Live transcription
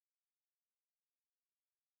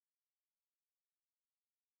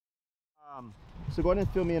So go ahead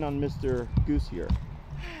and fill me in on Mr. Goose here.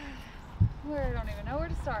 I don't even know where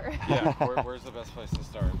to start. Yeah, where's the best place to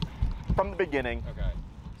start? From the beginning. Okay,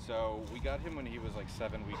 so we got him when he was like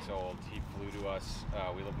 7 weeks old. He flew to us.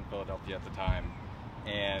 We lived in Philadelphia at the time,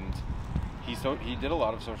 and he did a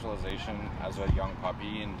lot of socialization as a young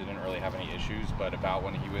puppy and didn't really have any issues. But about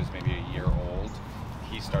when he was maybe a year old,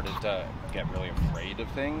 he started to get really afraid of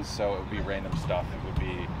things. So it would be random stuff. It would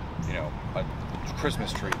be, you know, a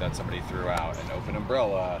Christmas tree that somebody threw out, an open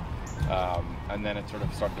umbrella, and then it sort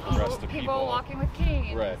of started to progress to people walking with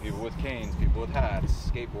canes. Right, people with canes, people with hats,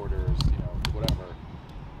 skateboarders, you know,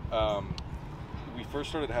 whatever. We first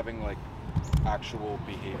started having like actual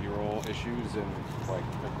behavioral issues and like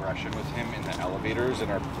aggression with him in the elevators in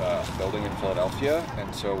our building in Philadelphia,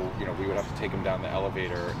 and so, you know, we would have to take him down the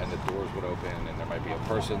elevator and the doors would open and there might be a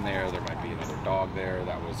person there might be another dog there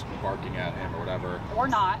that was barking at him or whatever, or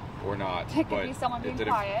not it could be someone being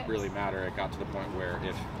quiet. It didn't really matter. It got to the point where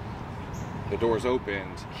if the doors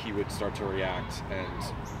opened, he would start to react and,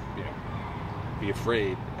 you know, be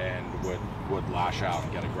afraid and would lash out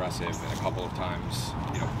and get aggressive. And a couple of times,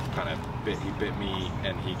 you know, he bit me,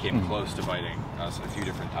 and he came close to biting us a few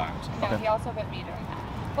different times. No, he also bit me during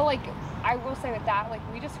that. But like, I will say with that, like,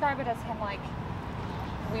 we describe it as him, like,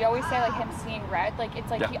 we always say like him seeing red. Like, it's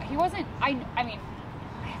like he wasn't. I mean,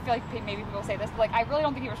 I feel like maybe people say this, but like, I really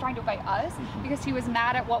don't think he was trying to bite us because he was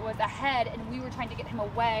mad at what was ahead, and we were trying to get him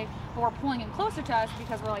away, but we're pulling him closer to us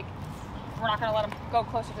because we're like, we're not going to let him go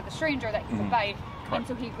closer to the stranger that he could bite. Correct. And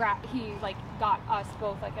so he like got us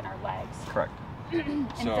both like in our legs. Correct. In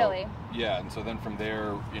Philly. Yeah, and so then from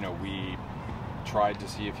there, you know, we tried to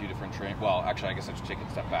see a few different well, actually, I guess I should take a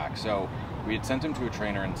step back. So we had sent him to a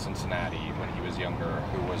trainer in Cincinnati when he was younger,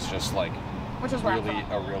 who was just like, which was really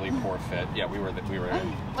a really poor fit. Yeah, we were in like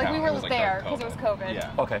town. we were like there because it was COVID.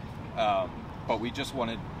 Yeah. Okay. But we just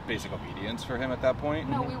wanted basic obedience for him at that point.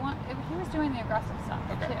 No, he was doing the aggressive stuff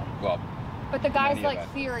too. Well, but the guy's like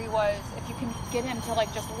theory was, if you can get him to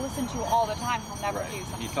like just listen to you all the time, he'll never do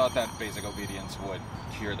something. He thought that basic obedience would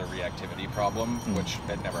cure the reactivity problem, which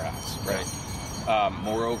it never has, right?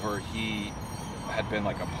 Moreover, he had been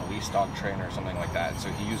like a police dog trainer or something like that, so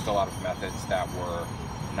he used a lot of methods that were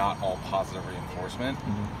not all positive reinforcement,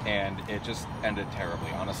 and it just ended terribly.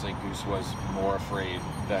 Honestly, Goose was more afraid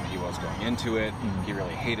than he was going into it. He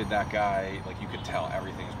really hated that guy. Like, you could tell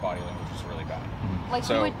everything, his body language was really bad. Like,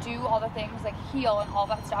 he would do all the things, like heel and all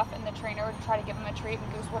that stuff, and the trainer would try to give him a treat,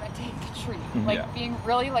 and Goose wouldn't take the treat. Like, being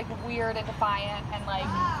really like weird and defiant, and like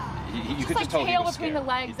you could just tell tail he was between scared. the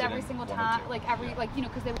legs every single time, like like, you know,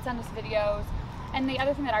 because they would send us videos. And the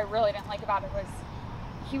other thing that I really didn't like about it was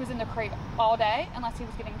he was in the crate all day unless he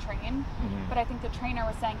was getting trained. But I think the trainer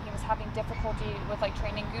was saying he was having difficulty with like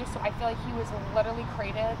training Goose, so I feel like he was literally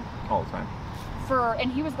crated all the time. And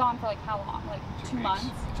he was gone for like how long? Like 2 months.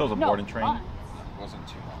 So it was a board and train? Months. It wasn't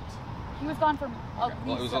 2 months. He was gone for at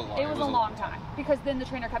least it was a long time. Because then the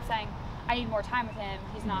trainer kept saying, I need more time with him.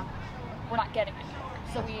 We're not getting it.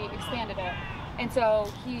 So we expanded it. And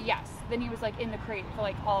so then he was like in the crate for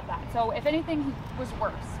like all of that. So if anything, he was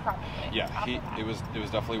worse probably. Yeah, it was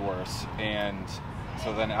definitely worse. And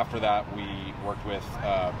so then after that, we worked with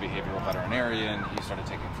a behavioral veterinarian. He started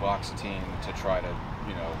taking fluoxetine to try to,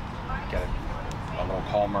 you know, get it a little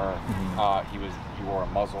calmer. He wore a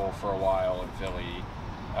muzzle for a while in Philly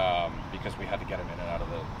because we had to get him in and out of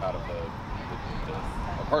the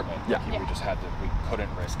apartment. Yeah, we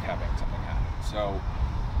couldn't risk having something happen. So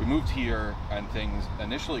we moved here, and things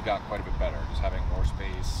initially got quite a bit better, just having more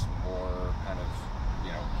space, more kind of,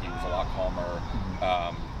 you know, he was a lot calmer.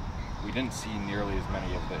 We didn't see nearly as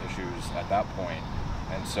many of the issues at that point,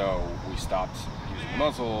 and so we stopped using the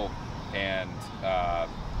muzzle, and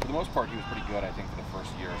for the most part, he was pretty good, I think, for the first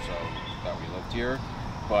year or so that we lived here.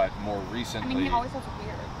 But more recently, I mean, he always has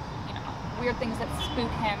weird things that spook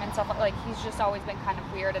him and stuff like he's just always been kind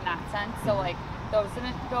of weird in that sense. So like those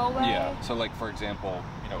didn't go away. Yeah. So like, for example,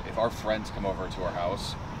 you know, if our friends come over to our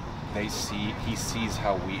house, he sees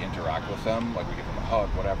how we interact with them. Like, we give them a hug,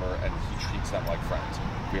 whatever, and he treats them like friends.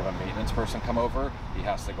 If we have a maintenance person come over, he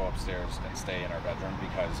has to go upstairs and stay in our bedroom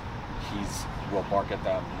because will bark at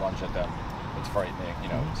them, lunge at them. It's frightening, you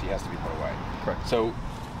know, so he has to be put away. Correct. So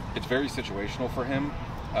it's very situational for him.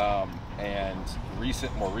 And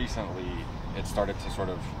more recently, it started to sort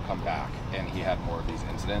of come back, and he had more of these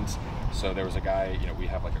incidents. So there was a guy, you know, we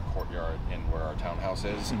have like a courtyard in where our townhouse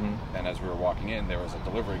is, and as we were walking in, there was a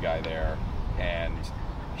delivery guy there, and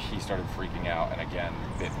he started freaking out and again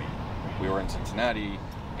bit me. We were in Cincinnati,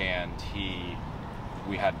 and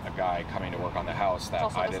we had a guy coming to work on the house that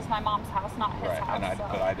also, I this didn't. is my mom's house, not his house.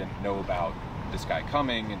 But I didn't know about this guy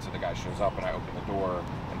coming, and so the guy shows up, and I open the door,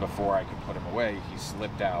 and before I could put him away, he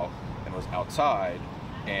slipped out and was outside,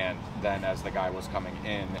 and then as the guy was coming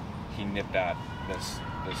in, he nipped at this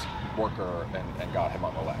worker and got him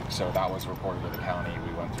on the leg. So that was reported to the county.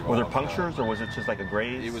 We went through. Were there punctures, or was it just like a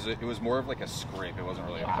graze? It was more of like a scrape. It wasn't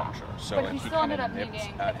really a puncture. So but and he kind of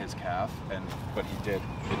nipped at his calf, but it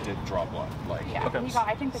did draw blood. Like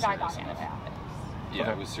I think the guy got antibiotics.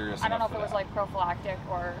 Yeah, it was serious. I don't know if it was like prophylactic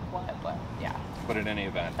or what, but yeah. But in any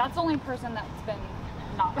event, that's the only person that's been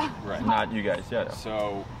not right. Not you guys, yeah.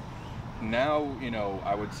 So now, you know,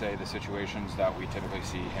 I would say the situations that we typically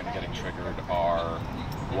see him getting triggered are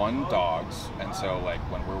one, dogs, and so like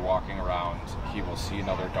when we're walking around, he will see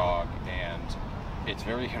another dog, and it's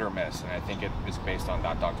very hit or miss, and I think it is based on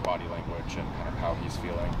that dog's body language and kind of how he's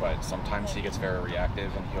feeling. But sometimes he gets very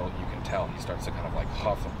reactive, and you can tell he starts to kind of like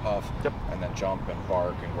huff and puff, and then jump and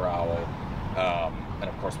bark and growl. And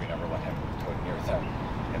of course, we never let him go near them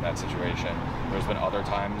in that situation. There's been other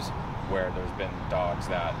times where there's been dogs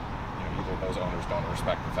that, you know, either those owners don't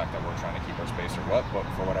respect the fact that we're trying to keep our space or what, but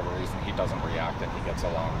for whatever reason, he doesn't react and he gets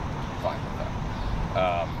along fine with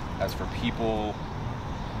them. As for people,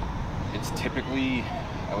 it's typically,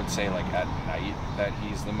 I would say, like at night that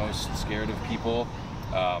he's the most scared of people.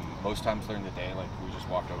 Most times during the day, like we just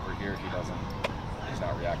walked over here, he's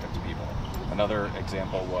not reactive to people. Another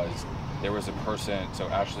example was there was a person, so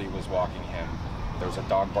Ashley was walking him, there was a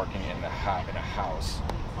dog barking in a house,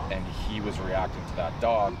 and he was reacting to that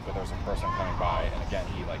dog, but there was a person coming by, and again,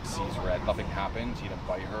 he like sees red, nothing happened, he didn't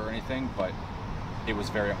bite her or anything, but it was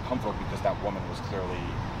very uncomfortable because that woman was clearly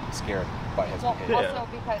scared by his behavior. Also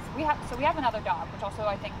because we have another dog, which also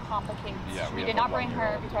I think complicates. Yeah, we did not bring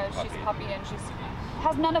her because she's a puppy and she's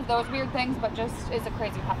has none of those weird things, but just is a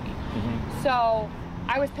crazy puppy. So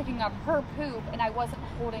I was picking up her poop and I wasn't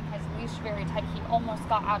holding his leash very tight. He almost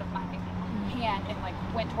got out of my hand and like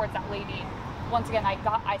went towards that lady. Once again,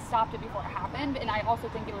 I stopped it before it happened, and I also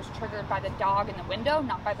think it was triggered by the dog in the window,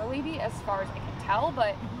 not by the lady, as far as I can tell.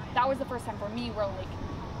 But that was the first time for me where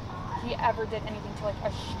like he ever did anything to like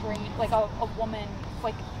a like a woman.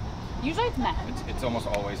 Like usually it's men. It's almost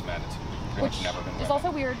always men. It's pretty much never been women. It's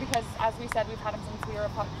also weird because, as we said, we've had him since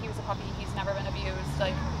he was a puppy. He's never been abused,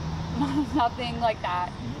 like nothing like that.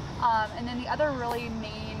 And then the other really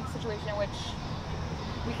main situation, which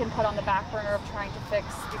we can put on the back burner of trying to fix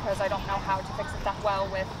because I don't know how to fix it that well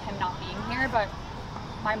with him not being here, but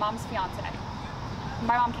my mom's fiance.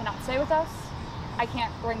 My mom cannot stay with us. I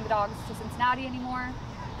can't bring the dogs to Cincinnati anymore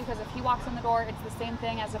because if he walks in the door, it's the same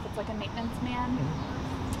thing as if it's like a maintenance man.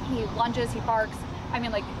 He lunges, he barks. I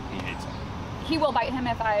mean, like, he hates him. He will bite him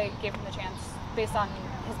if I gave him the chance based on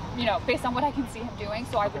his, you know, based on what I can see him doing.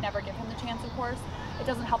 So I would never give him the chance, of course. It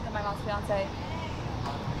doesn't help that my mom's fiance.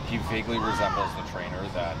 He vaguely resembles the trainer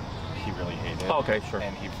that he really hated. Oh, okay, sure.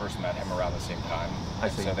 And he first met him around the same time. I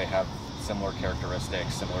see. So they have similar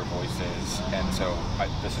characteristics, similar voices, and so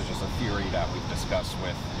this is just a theory that we've discussed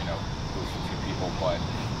with, you know, with a few people, but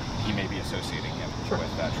he may be associating him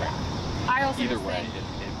with that trainer. I also Either way,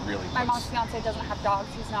 it really my mom's fiance doesn't have dogs.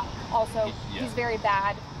 He's not also he's very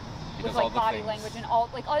bad with like body language and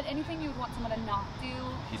anything you would want someone to not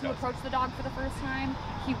do to approach the dog for the first time,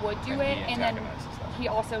 he would do it, and then he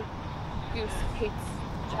also Goose hates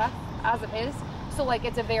Jeff as it is, so like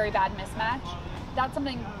it's a very bad mismatch. That's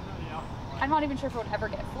something I'm not even sure if it would ever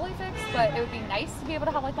get fully fixed, but it would be nice to be able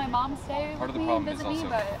to have like my mom stay Part with of the me problem and is visit me, also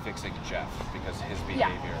but fixing Jeff because his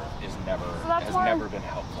behavior is has never been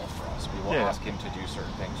helpful for us. We will ask him to do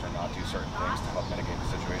certain things or not do certain things to help mitigate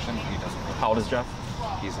the situation. He doesn't. Really. How old is Jeff?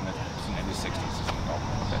 He's in his 60s. He's an adult.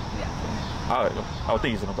 Okay. I would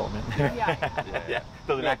think he's an adult, man. Yeah.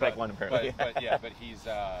 Doesn't act like one apparently. But he's.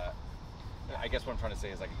 I guess what I'm trying to say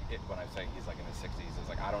is like when I'm saying he's like in his 60s, is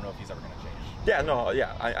like I don't know if he's ever going to change. Yeah. No.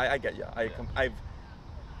 Yeah. I get you.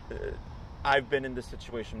 I've been in this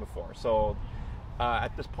situation before. So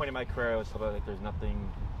at this point in my career, I was told like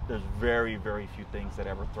there's very, very few things that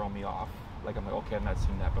ever throw me off. Like I'm like, okay, I've not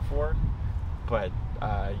seen that before. But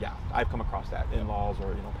yeah, I've come across that. In-laws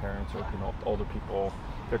or parents or older people.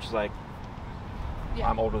 They're just like,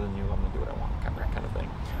 I'm older than you. I'm gonna do what I want, kind of thing.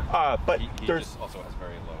 But he just also has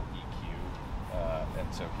very low EQ,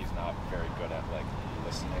 and so he's not very good at like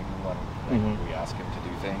listening when we ask him to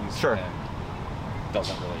do things. Sure. And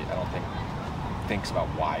doesn't really, I don't think, thinks about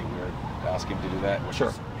why we're asking him to do that, which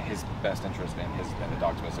is his best interest and the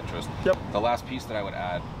dog's best interest. Yep. The last piece that I would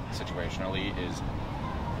add situationally is,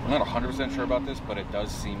 I'm not 100% sure about this, but it does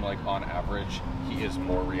seem like on average he is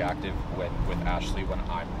more reactive with Ashley when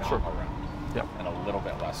I'm not around. Yep. And a little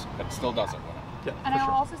bit less, but still does it when I'm. Yeah, and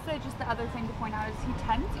I'll also say just the other thing to point out is he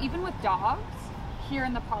tends, even with dogs here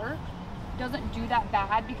in the park, doesn't do that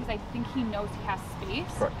bad because I think he knows he has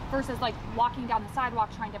space. Correct. Versus like walking down the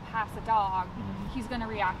sidewalk trying to pass a dog, he's going to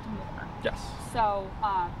react more. Yes. So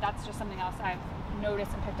that's just something else I've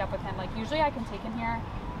noticed and picked up with him. Like usually I can take him here,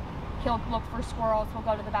 he'll look for squirrels, he'll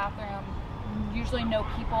go to the bathroom. Usually no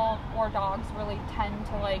people or dogs really tend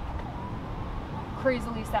to like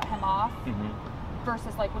crazily set him off.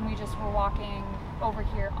 Versus like when we just were walking over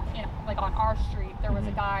here, like on our street, there was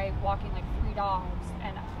a guy walking like 3 dogs,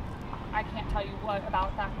 and I can't tell you what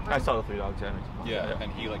about that group. I saw the 3 dogs. Yeah,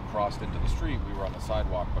 and he like crossed into the street. We were on the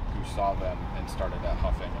sidewalk, but Goose saw them and started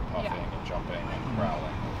huffing and puffing and jumping and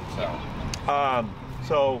growling.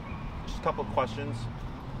 So, just a couple of questions.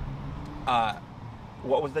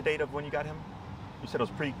 What was the date of when you got him? You said it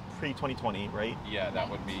was pre 2020, right? Yeah, that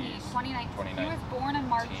would be 2019. He was born in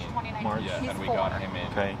March 2019. March. Yeah, He's and we 4. got him in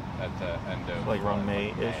Okay. at the end of Like around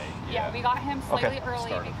May-ish? Yeah, we got him slightly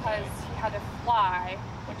early Start of because May. he had to fly,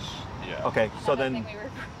 which Yeah. Okay, so another then thing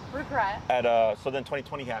we regret. so then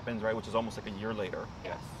 2020 happens, right? Which is almost like a year later,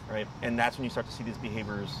 Yes. right? And that's when you start to see these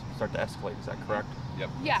behaviors start to escalate. Is that correct? Yep.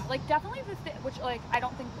 Yeah, like definitely which like I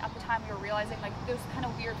don't think at the time we were realizing like those kind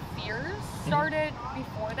of weird fears started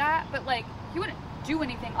before that, but like he wouldn't do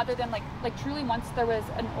anything other than like truly once there was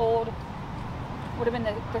an old, would have been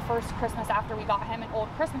the first Christmas after we got him, an old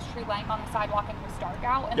Christmas tree laying on the sidewalk and it was dark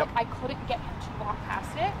out, and like I couldn't get him to walk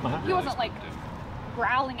past it. He wasn't like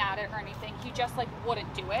growling at it or anything, he just like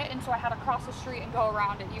wouldn't do it, and so I had to cross the street and go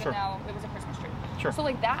around it even though it was a Christmas tree. Sure. So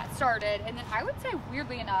like that started, and then I would say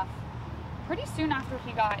weirdly enough, pretty soon after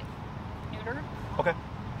he got neutered, Okay.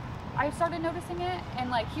 I started noticing it,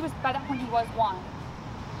 and like he was, by that point he was 1.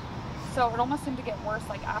 So it almost seemed to get worse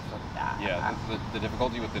like after that. Yeah, the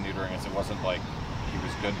difficulty with the neutering is it wasn't like he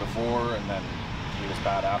was good before and then he was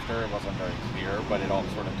bad after. It wasn't very clear, but it all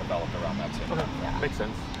sort of developed around that same time. Yeah. Makes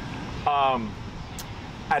sense.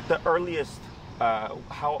 At the earliest,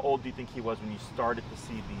 how old do you think he was when you started to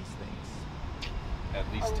see these things? At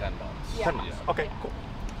least 10 months. Yeah. 10 months. Okay, cool.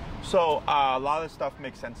 So a lot of this stuff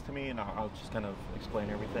makes sense to me, and I'll just kind of explain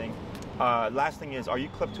everything. Last thing is, are you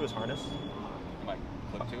clipped to his harness? Am I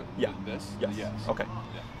clipped to it? Yeah. This? Yes. Yes. Okay.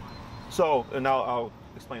 Yeah. So, and I'll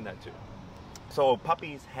explain that too. So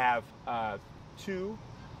puppies have 2,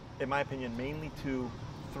 in my opinion, mainly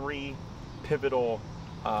 3 pivotal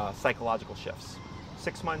psychological shifts.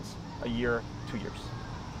 6 months, a year, 2 years.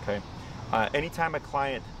 Okay. Anytime a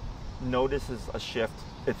client notices a shift,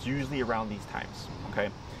 it's usually around these times. Okay.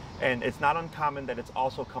 And it's not uncommon that it's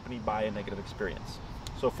also accompanied by a negative experience.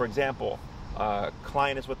 So for example,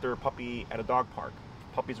 client is with their puppy at a dog park.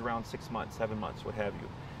 Puppy's around 6 months, 7 months, what have you.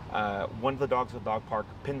 One of the dogs at the dog park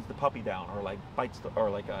pins the puppy down, or like bites,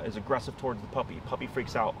 is aggressive towards the puppy. Puppy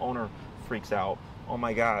freaks out, owner freaks out. Oh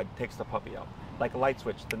my God, takes the puppy out. Like a light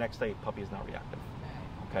switch, the next day, puppy is now reactive.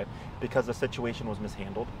 Okay, because the situation was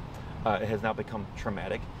mishandled, it has now become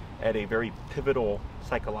traumatic at a very pivotal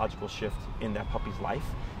psychological shift in that puppy's life,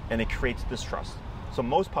 and it creates distrust. So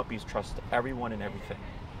most puppies trust everyone and everything,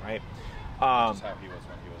 right? Which is how he was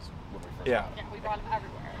when we first Yeah. got him. Yeah, we brought him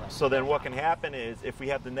everywhere. So then what can happen is, if we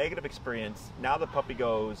have the negative experience, now the puppy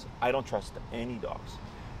goes, I don't trust any dogs.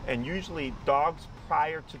 And usually dogs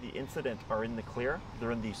prior to the incident are in the clear.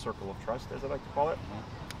 They're in the circle of trust, as I like to call it.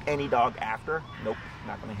 Any dog after, nope,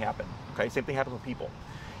 not going to happen. Okay, same thing happens with people.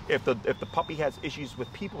 If the puppy has issues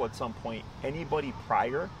with people at some point, anybody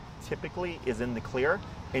prior typically is in the clear.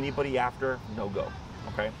 Anybody after, no go.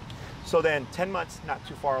 Okay, so then 10 months, not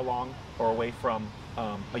too far along or away from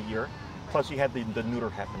a year. Plus you had the neuter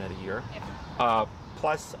happen at a year. Yeah.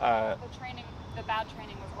 Plus The bad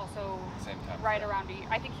training was also Same time. right around a year.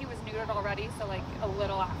 I think he was neutered already, so like a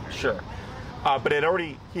little after. Sure. But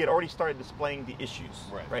he had already started displaying the issues,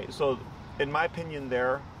 right? So, in my opinion, we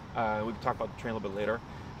can talk about the train a little bit later.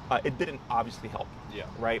 It didn't obviously help,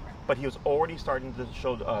 right? But he was already starting to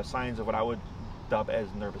show signs of what I would dub as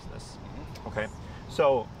nervousness. Okay,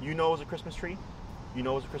 so you know it was a Christmas tree. You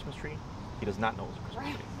know it was a Christmas tree. He does not know it was a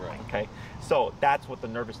Christmas tree. Right. Okay, so that's what the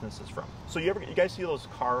nervousness is from. So you guys see those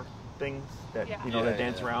car things that that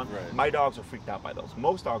dance around? Right. My dogs are freaked out by those.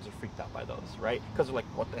 Most dogs are freaked out by those, right? Because they're like,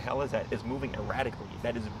 what the hell is that? It's moving erratically.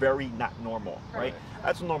 That is very not normal, right?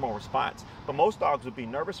 That's a normal response. But most dogs would be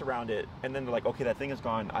nervous around it, and then they're like, okay, that thing is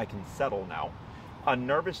gone. I can settle now. A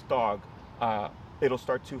nervous dog, it'll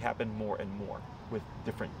start to happen more and more with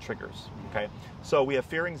different triggers, okay? So we have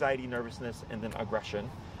fear, anxiety, nervousness, and then aggression,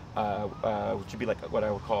 which would be like what I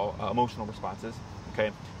would call emotional responses,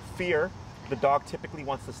 okay? Fear, the dog typically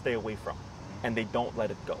wants to stay away from, and they don't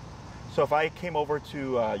let it go. So if I came over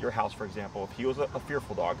to your house, for example, if he was a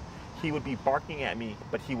fearful dog, he would be barking at me,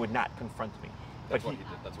 but he would not confront me. That's what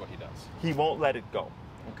he does. He won't let it go,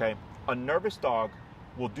 okay? A nervous dog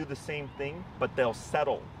will do the same thing, but they'll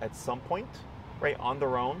settle at some point, right, on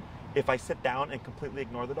their own. If I sit down and completely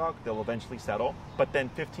ignore the dog, they'll eventually settle. But then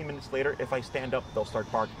 15 minutes later, if I stand up, they'll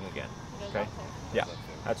start barking again. Okay? Yeah,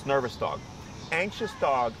 that's nervous dog. Anxious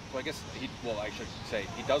dog. Well, I guess I should say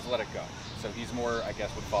he does let it go. So he's more, I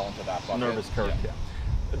guess, would fall into that bucket. Nervous curve.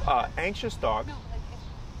 Yeah. Anxious dog. No,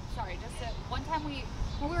 sorry, one time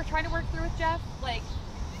when we were trying to work through with Jeff, like,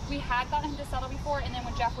 we had gotten him to settle before, and then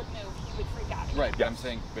when Jeff would move, he would freak out again. Right, but I'm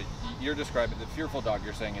saying, but you're describing the fearful dog.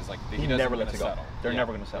 You're saying is like he doesn't never want lets to it go. settle. They're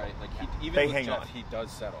never going to settle. Right, like even they with hang Jeff, on. he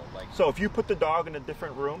does settle. Like so, if you put the dog in a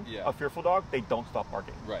different room, a fearful dog, they don't stop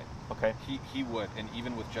barking. Right. Okay. He would, and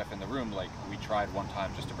even with Jeff in the room, like we tried one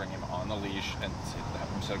time just to bring him on the leash and have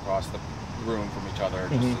him sit across the room from each other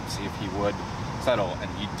just to see if he would settle, and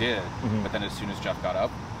he did. But then as soon as Jeff got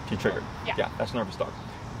up, he triggered. Yeah, that's nervous dog.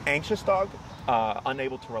 Anxious dog,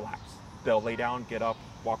 unable to relax. They'll lay down, get up,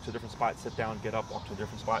 walk to a different spot, sit down, get up, walk to a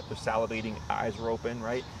different spot. They're salivating, eyes are open,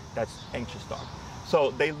 right? That's anxious dog. So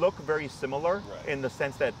they look very similar in the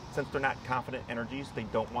sense that since they're not confident energies, they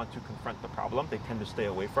don't want to confront the problem. They tend to stay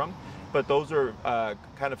away from. But those are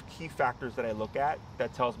kind of key factors that I look at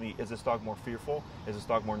that tells me, is this dog more fearful? Is this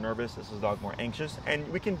dog more nervous? Is this dog more anxious? And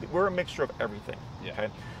we're a mixture of everything. Okay.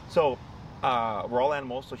 So we're all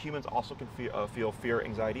animals, so humans also can feel fear,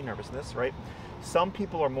 anxiety, nervousness, right? Some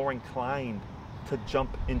people are more inclined to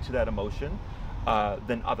jump into that emotion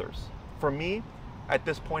than others. For me, at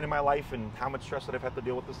this point in my life and how much stress that I've had to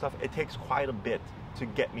deal with this stuff, it takes quite a bit to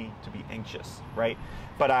get me to be anxious, right?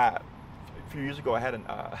 But a few years ago, I had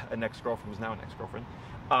an ex-girlfriend, who's now an ex-girlfriend.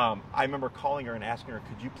 I remember calling her and asking her,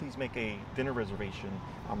 could you please make a dinner reservation?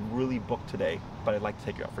 I'm really booked today, but I'd like to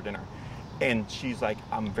take you out for dinner. And she's like,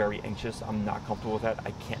 I'm very anxious. I'm not comfortable with that.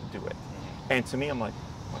 I can't do it. And to me, I'm like,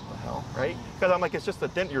 what the hell, right? Because I'm like, it's just a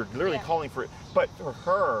dinner. You're literally calling for it. But for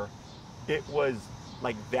her, it was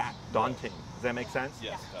like that daunting. Does that make sense?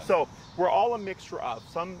 Yes. So we're all a mixture of.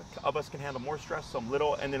 Some of us can handle more stress, some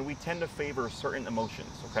little, and then we tend to favor certain emotions,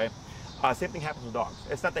 okay? Same thing happens with dogs.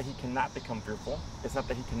 It's not that he cannot become fearful. It's not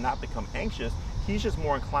that he cannot become anxious. He's just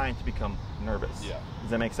more inclined to become nervous. Yeah.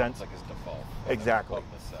 Does that make sense? It's like his default. Exactly.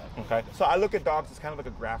 Okay. So I look at dogs as kind of like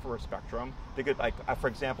a graph or a spectrum. They could, like, for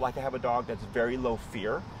example, I could have a dog that's very low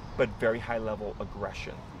fear, but very high level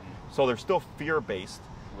aggression. So they're still fear-based,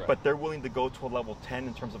 but they're willing to go to a level 10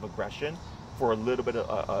 in terms of aggression for a little bit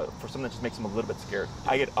of, for something that just makes them a little bit scared.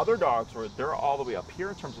 I get other dogs where they're all the way up here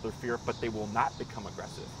in terms of their fear, but they will not become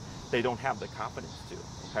aggressive. They don't have the confidence to,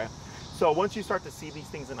 okay? So once you start to see these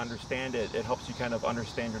things and understand it, it helps you kind of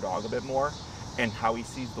understand your dog a bit more and how he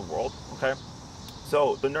sees the world, okay?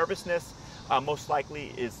 So the nervousness most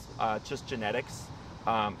likely is just genetics.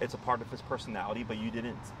 It's a part of his personality, but you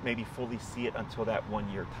didn't maybe fully see it until that 1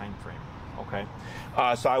 year time frame, okay?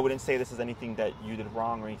 So I wouldn't say this is anything that you did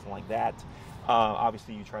wrong or anything like that.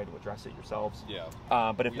 Obviously you tried to address it yourselves. Yeah.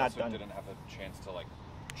 But if we not also done, didn't have a chance to like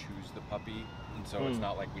choose the puppy, and so it's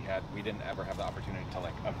not like we didn't ever have the opportunity to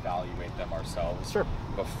like evaluate them ourselves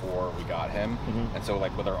before we got him. And so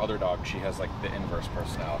like with our other dog, she has like the inverse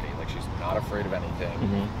personality. Like she's not afraid of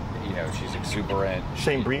anything. You know, she's exuberant.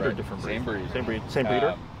 Same breed or different breed? Same breed. Same breed. Same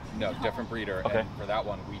breeder? No, different breeder. Okay. And for that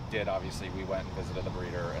one, we went and visited the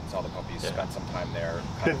breeder and saw the puppies, spent some time there.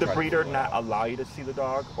 Did the breeder not allow you to see the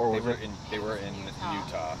dog, or they were in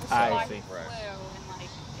Utah. So I see. Flew and like,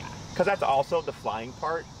 because that's also the flying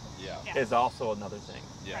part. Yeah. Is also another thing.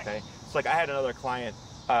 Yeah. Okay. So like I had another client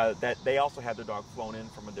that they also had their dog flown in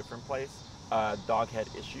from a different place. Dog had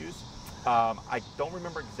issues. I don't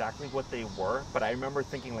remember exactly what they were, but I remember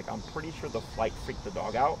thinking like I'm pretty sure the flight freaked the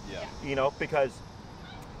dog out. Yeah. You know, because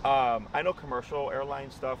I know commercial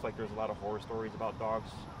airline stuff, like there's a lot of horror stories about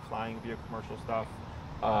dogs flying via commercial stuff.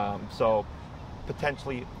 So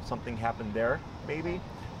potentially something happened there, maybe.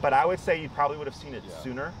 But I would say you probably would have seen it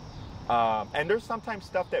sooner. And there's sometimes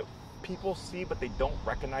stuff that people see, but they don't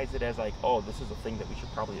recognize it as like, oh, this is a thing that we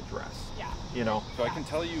should probably address. Yeah. You know? So I can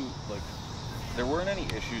tell you, like, there weren't any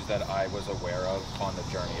issues that I was aware of on the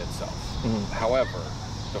journey itself. However,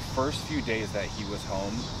 the first few days that he was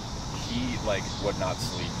home, he like would not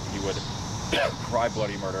sleep. He would cry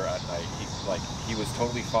bloody murder at night. He was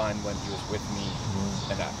totally fine when he was with me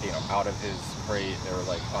and out of his crate or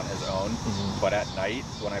like on his own. But at night,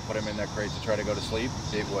 when I put him in that crate to try to go to sleep,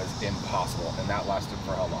 it was impossible. And that lasted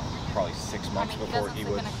for how long? Probably 6 months before he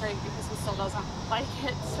would. He doesn't sleep in a crate because he still doesn't like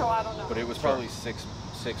it. So I don't know. But it was probably six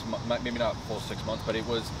months, maybe not full 6 months, but it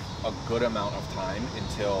was a good amount of time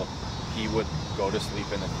until he would go to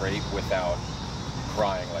sleep in the crate without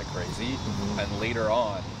crying like crazy. And later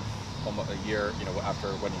on, almost a year, after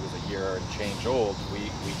when he was a year and change old,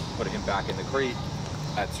 we put him back in the crate,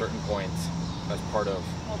 at certain points as part of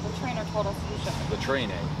the trainer told us we shouldn't. the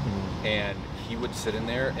training, and he would sit in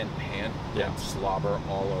there and pant and slobber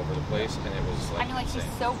all over the place, and it was like, I mean, like insane.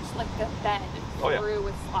 he soaked like the bed through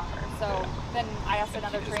with slobber. So then I asked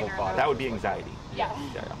another trainer. That would be anxiety. Yeah.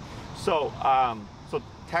 So, so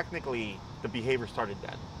technically, the behavior started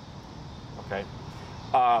then. Okay.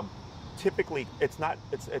 Typically, it's not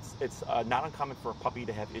uncommon for a puppy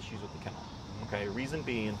to have issues with the kennel. Okay. Reason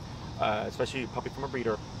being, especially a puppy from a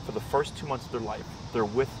breeder, for the first 2 months of their life, they're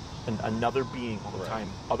with another being all the time,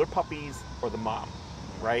 other puppies or the mom,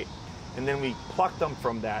 right? And then we pluck them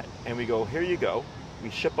from that, and we go, here you go. We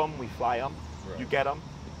ship them, we fly them. You get them.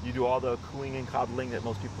 You do all the cooing and coddling that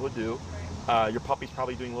most people would do. Your puppy's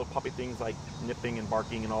probably doing little puppy things like nipping and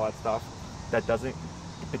barking and all that stuff. That doesn't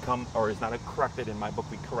become, or is not corrected. In my book,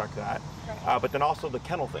 we correct that. But then also the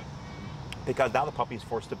kennel thing, because now the puppy is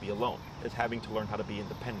forced to be alone, is having to learn how to be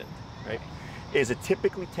independent, right? Is it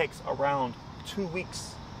typically takes around 2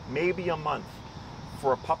 weeks, maybe a month,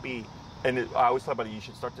 for a puppy, and I always talk about it, you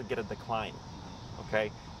should start to get a decline,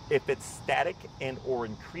 okay? If it's static and or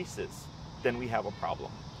increases, then we have a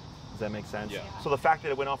problem. Does that make sense? Yeah. So the fact that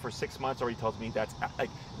it went on for 6 months already tells me that's like,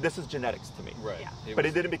 this is genetics to me. Right. Yeah. But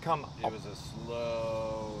it didn't become. It was a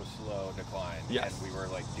slow decline. Yes. And we were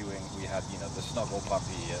like we had, the snuggle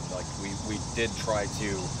puppy, and like we did try to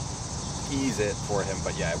ease it for him,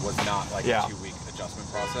 but it was not like a 2-week adjustment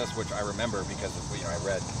process, which I remember because of, I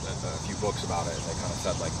read a few books about it, and they kind of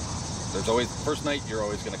said like, there's always, first night you're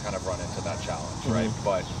always going to kind of run into that challenge, right?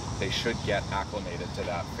 But they should get acclimated to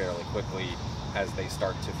that fairly quickly as they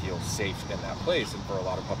start to feel safe in that place. And for a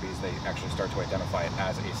lot of puppies, they actually start to identify it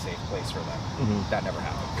as a safe place for them. That never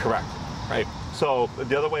happened. Correct. Right. So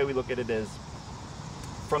the other way we look at it is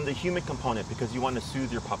from the human component, because you want to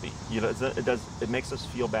soothe your puppy. It makes us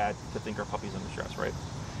feel bad to think our puppy's under stress, right?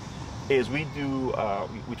 Is we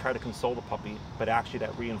try to console the puppy, but actually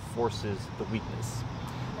that reinforces the weakness.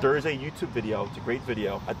 There is a YouTube video, it's a great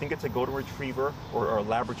video. I think it's a golden retriever or a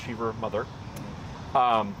lab retriever mother.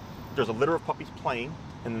 There's a litter of puppies playing,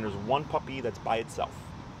 and then there's one puppy that's by itself.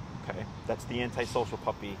 Okay, that's the antisocial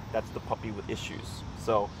puppy. That's the puppy with issues.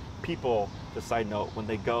 So people, the side note, when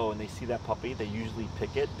they go and they see that puppy, they usually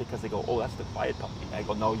pick it because they go, oh, that's the quiet puppy. I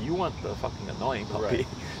go, no, you want the fucking annoying puppy.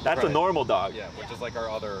 That's a normal dog. Yeah, which is like our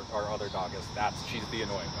other dog is she's the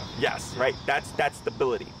annoying puppy. Yes, right. That's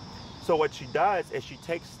stability. So what she does is she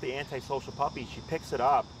takes the antisocial puppy, she picks it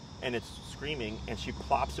up, and it's screaming, and she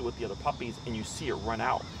plops it with the other puppies, and you see it run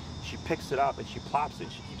out. She picks it up and she plops it.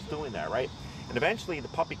 She keeps doing that, right? And eventually the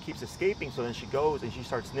puppy keeps escaping, so then she goes and she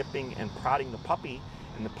starts nipping and prodding the puppy,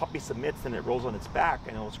 and the puppy submits and it rolls on its back,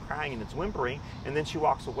 and it was crying and it's whimpering, and then she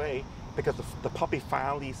walks away because the puppy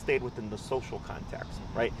finally stayed within the social context,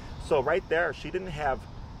 right? So right there, she didn't have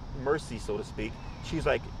mercy, so to speak. She's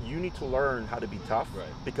like, you need to learn how to be tough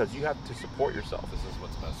because you have to support yourself. This is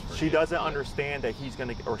what's best for you. She doesn't understand that he's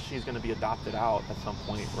gonna or she's gonna be adopted out at some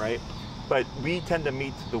point, right? But we tend to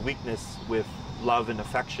meet the weakness with love and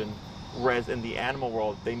affection, whereas in the animal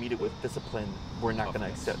world, they meet it with discipline. We're not going to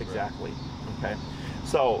accept exactly. Okay,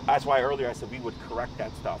 so that's why earlier I said we would correct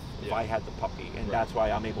that stuff if I had the puppy, and that's why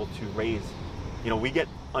I'm able to raise. We get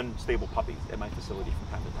unstable puppies at my facility from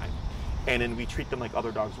time to time, and then we treat them like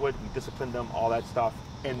other dogs would. We discipline them, all that stuff,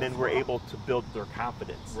 and then we're able to build their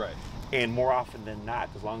confidence. Right. And more often than not,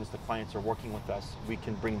 as long as the clients are working with us, we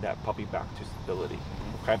can bring that puppy back to stability.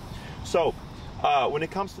 Okay. So when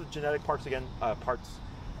it comes to the genetic parts,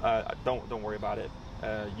 don't worry about it.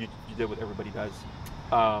 You did what everybody does.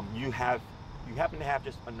 You happen to have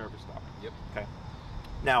just a nervous dog. Yep. Okay.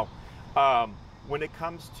 Now, when it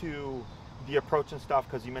comes to the approach and stuff,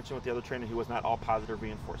 because you mentioned with the other trainer, he was not all positive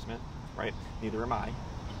reinforcement, right? Neither am I.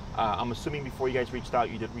 I'm assuming before you guys reached out,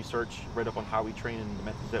 you did research, read up on how we train and the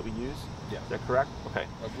methods that we use. Yeah. Is that correct? Okay.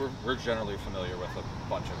 We're generally familiar with a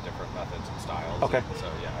bunch of different methods and styles. Okay. And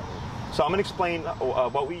so So I'm going to explain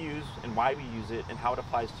what we use and why we use it and how it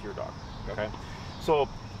applies to your dog. Okay. So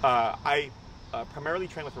I primarily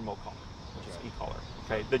train with remote collar, which is e-collar.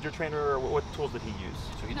 Okay. Did your trainer, what tools did he use?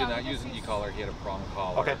 So he did not use an e-collar. He had a prong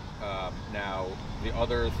collar. Okay. Now the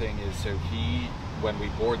other thing is, so when we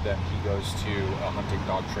board them, he goes to a hunting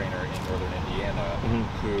dog trainer in northern Indiana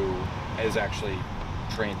who is actually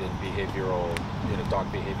trained in dog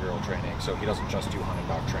behavioral training. So he doesn't just do hunting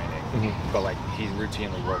dog training, but like he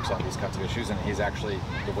routinely works on these kinds of issues, and he's actually,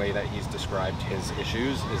 the way that he's described his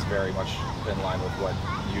issues is very much in line with what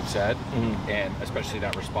you've said, and especially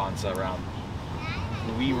that response around,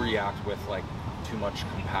 we react with like too much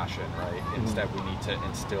compassion, right? Instead, we need to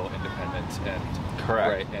instill independence and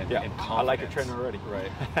correct, right, and confidence. I like your trainer already,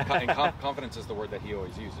 right? And confidence is the word that he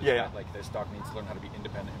always uses. Yeah, right? Like this dog needs to learn how to be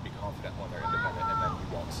independent and be confident when they're independent, and then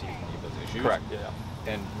you won't see any of those issues. Correct. Yeah.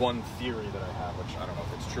 And one theory that I have, which I don't know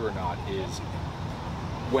if it's true or not, is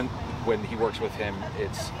when he works with him,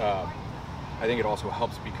 it's I think it also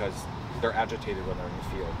helps because they're agitated when they're in the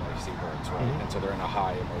field and they see birds, right? And so they're in a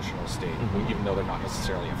high emotional state, even though they're not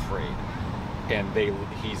necessarily afraid. And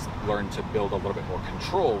he's learned to build a little bit more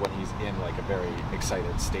control when he's in like a very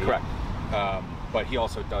excited state. Correct. But he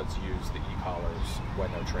also does use the e-collars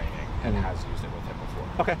when they're training and has used it with him before.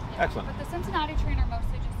 Okay, Yeah, excellent. but the Cincinnati trainer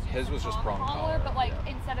mostly just used His was just prong collar, but like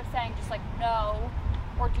yeah. instead of saying just like no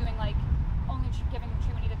or doing like only giving him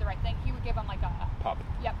treatment, he did the right thing. He would give him like a Pop it.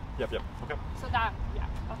 Yep. Yep. Okay. So that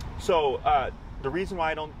So the reason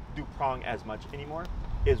why I don't do prong as much anymore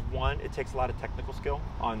is one, it takes a lot of technical skill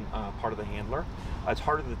on part of the handler. It's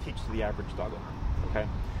harder to teach to the average dog owner. Okay.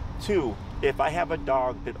 Two, if I have a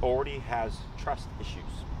dog that already has trust issues,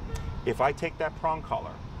 if I take that prong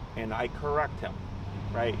collar and I correct him,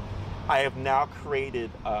 right, I have now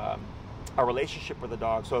created a relationship with the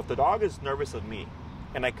dog. So if the dog is nervous of me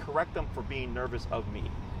and I correct them for being nervous of me,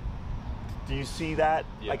 do you see that?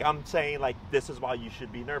 Yeah. Like I'm saying, like this is why you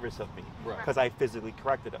should be nervous of me, Right. because I physically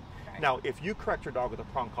corrected him. Right. Now, if you correct your dog with a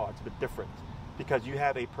prong collar, it's a bit different because you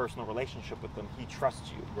have a personal relationship with them. He trusts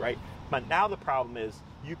you, right? But now the problem is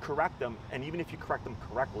you correct them, and even if you correct them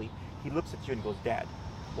correctly, he looks at you and goes, "Dad,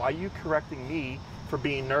 why are you correcting me for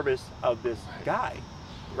being nervous of this guy?"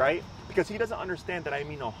 Right? Because he doesn't understand that I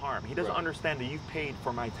mean no harm. He doesn't Right. understand that you've paid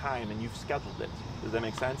for my time and you've scheduled it. Does that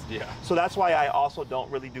make sense? Yeah. So that's why I also don't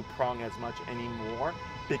really do prong as much anymore,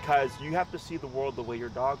 because you have to see the world the way your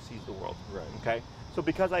dog sees the world. Right. Okay? So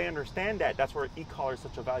because I understand that, that's where e-collar is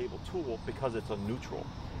such a valuable tool, because it's a neutral.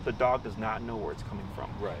 The dog does not know where it's coming from.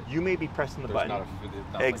 Right. You may be pressing the There's button.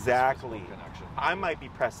 not like Exactly. this physical connection. I might be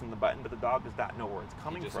pressing the button, but the dog does not know where it's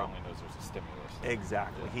coming He just from. only knows there's a stimulus there.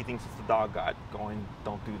 Exactly. Yeah. He thinks it's the dog god going,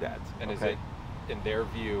 "Don't do that." And is okay? it, in their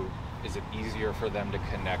view, is it easier for them to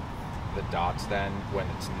connect the dots then when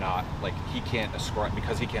it's not, like he can't ascribe,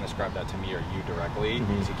 because he can't ascribe that to me or you directly,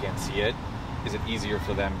 because he can't see it, is it easier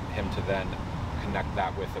for him to then connect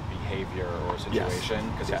that with a behavior or a situation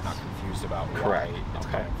because Yes. he's not confused about Correct. why it's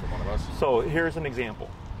Okay. coming from one of us? So here's an example.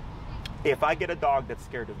 If I get a dog that's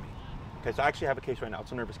scared of me, okay, so I actually have a case right now.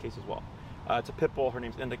 It's a nervous case as well. It's a pit bull. Her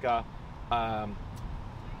name's Indica.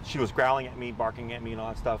 She was growling at me, barking at me, and all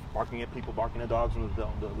that stuff, barking at people, barking at dogs, and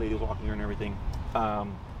the lady was walking her and everything.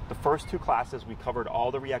 The first 2 classes, we covered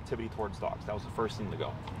all the reactivity towards dogs. That was the first thing to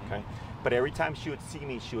go, okay? But every time she would see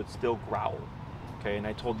me, she would still growl, okay? And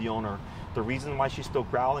I told the owner, the reason why she's still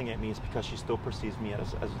growling at me is because she still perceives me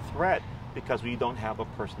as a threat, because we don't have a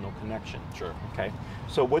personal connection. Sure. Okay?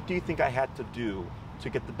 So what do you think I had to do to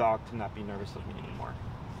get the dog to not be nervous of me anymore?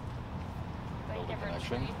 like Build a give her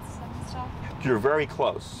connection. treats and stuff. You're very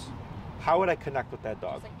close. How would I connect with that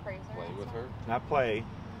dog? Just like praise her. Play and with stuff. her? Not play,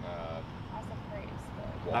 I said praise,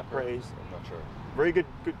 but Walk Not her? praise. I'm not sure. very good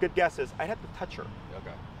guesses. I'd have to touch her,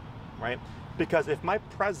 Okay. right? Because if my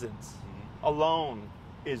presence alone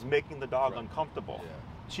is making the dog Right. uncomfortable, Yeah.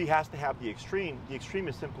 she has to have the extreme. The extreme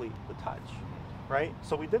is simply the touch, right?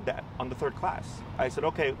 So we did that on the 3rd class. I said,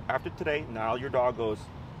 okay, after today, now your dog goes,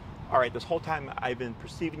 all right, this whole time I've been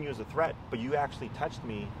perceiving you as a threat, but you actually touched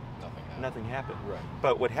me, nothing happened. Right.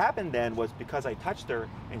 But what happened then was, because I touched her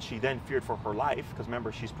and she then feared for her life, because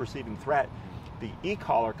remember, she's perceiving threat, the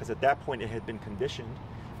e-collar, because at that point it had been conditioned,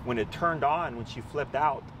 when it turned on, when she flipped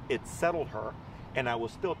out, it settled her, and I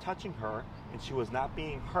was still touching her, and she was not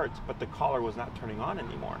being hurt, but the collar was not turning on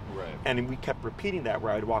anymore. Right. And we kept repeating that,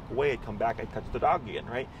 where I'd walk away, I'd come back, I'd touch the dog again,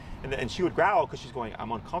 right? And she would growl because she's going,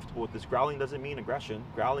 I'm uncomfortable with this. Growling doesn't mean aggression.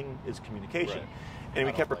 Growling is communication. Right. And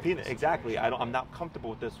we I kept don't like repeating it. this Exactly. situation. I'm not comfortable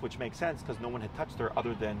with this, which makes sense because no one had touched her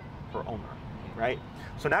other than her owner, right?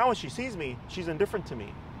 So now when she sees me, she's indifferent to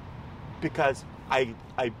me because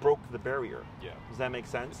I broke the barrier. Yeah. Does that make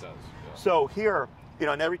sense? It does. Yeah. So here,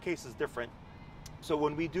 and every case is different. So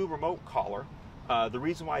when we do remote collar, the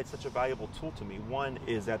reason why it's such a valuable tool to me, one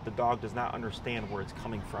is that the dog does not understand where it's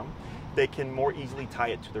coming from. They can more easily tie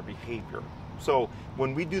it to their behavior. So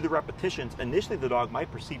when we do the repetitions, initially the dog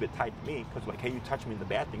might perceive it tied to me because like, hey, you touched me, the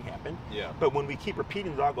bad thing happened. Yeah. But when we keep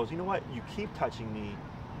repeating, the dog goes, you know what? You keep touching me.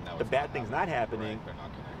 Now The it's bad thing's not happening. Right. They're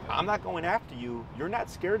not connected. I'm not going after you. You're not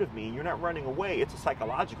scared of me. You're not running away. It's a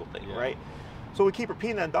psychological thing, Yeah. right? So we keep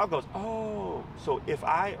repeating that, and the dog goes, oh, so if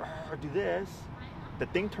I do this, the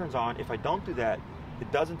thing turns on. If I don't do that,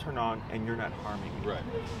 it doesn't turn on, and you're not harming me. Right.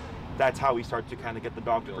 That's how we start to kind of get the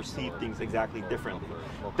dog to Build perceive more- things exactly more differently.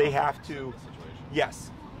 comfort, more They have confidence to, in the situation.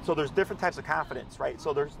 Yes. So there's different types of confidence, right?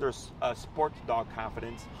 So there's sports dog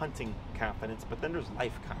confidence, hunting confidence, but then there's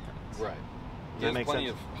life confidence. Right. Does that There's make plenty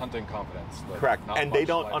sense? of hunting confidence. But Correct. not And they much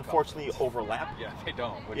don't, life unfortunately, confidence. overlap. Yeah, they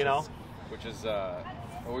don't. Which You know? is, which is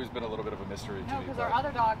always been a little bit of a mystery to No, me. because but- our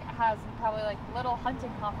other dog has probably like little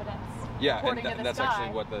hunting confidence. Yeah, and according to this that's guy. actually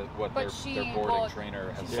what But she their boarding will-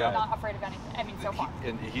 trainer has She's said. not afraid of anything. I mean, so far.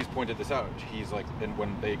 And he's pointed this out. He's like, and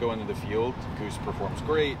when they go into the field, Goose performs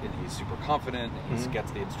great, and he's super confident, and he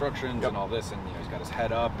gets the instructions and all this, and he's got his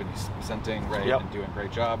head up, and he's scenting right, and doing a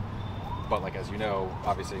great job. But like as you know,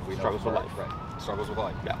 obviously we know Struggles with life. right? Struggles with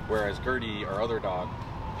life. Yeah. Whereas Gertie, our other dog,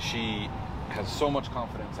 she has so much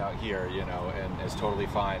confidence out here, and is totally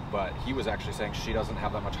fine. But he was actually saying she doesn't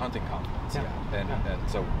have that much hunting confidence yet, and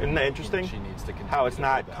so isn't that interesting? She needs to continue how it's to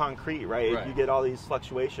not build that. concrete, right? You get all these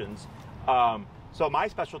fluctuations. So my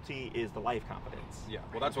specialty is the life confidence. Yeah,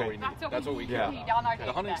 well, that's what we need. That's what we care need about. on our The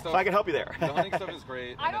hunting day-to-day. stuff. So I can help you there. The hunting stuff is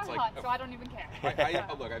great. I and don't it's like hunt, so I don't even care.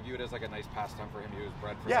 Look, I view it as like a nice pastime for him. He was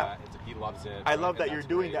bred for Yeah. that. He loves it. I love and that you're that's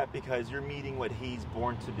doing great. that because you're meeting what he's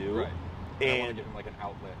born to do. Right. I want to And give him like an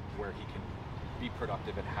outlet where he can be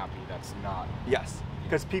productive and happy. That's not. yes,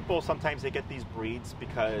 because people sometimes they get these breeds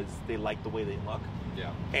because they like the way they look.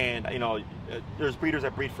 Yeah. And there's breeders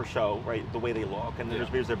that breed for show, right? The way they look, and then there's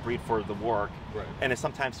breeders that breed for the work. Right. And it's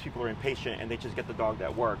sometimes people are impatient and they just get the dog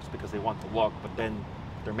that works because they want the look, but then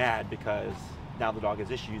they're mad because now the dog has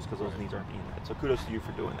issues because those needs aren't being met. So kudos to you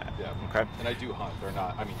for doing that. Yeah. Okay. And I do hunt. They're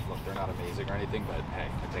not. I mean, look, they're not amazing or anything, but hey,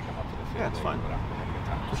 I take them up to the field. Yeah, it's they fun. go out and have a good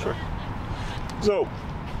time. For So, sure. So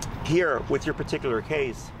here with your particular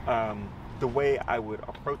case, the way I would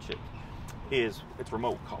approach it is it's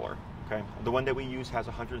remote collar. Okay. The one that we use has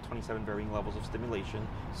 127 varying levels of stimulation.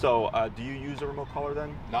 So do you use a remote collar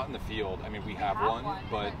then? Not in the field. I mean, we have one,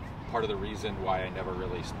 but part of the reason why I never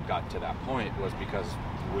really got to that point was because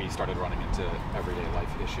we started running into everyday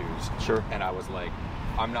life issues. Sure. And I was like,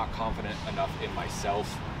 I'm not confident enough in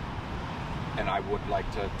myself, and I would like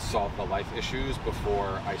to solve the life issues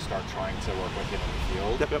before I start trying to work with him in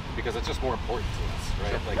the field. Yep. Because it's just more important to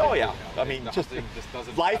us, right? Like, Oh yeah. I the mean, hunting just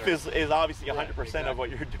doesn't life matter. is obviously 100% exactly. of what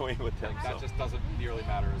you're doing with him. Like, that so. just doesn't nearly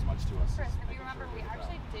matter as much to us. Chris, as if making you remember, sure we get that.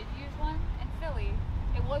 actually did use one in Philly.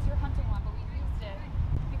 It was your hunting one, but we used it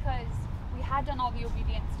because we had done all the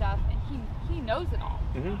obedience stuff, and he knows it all.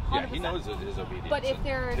 Yeah, he knows it is obedience. But if and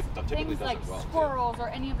there's typically things does like it well, too. squirrels or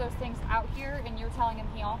any of those things out here, and you're telling him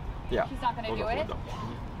he's not going to do it.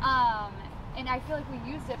 And I feel like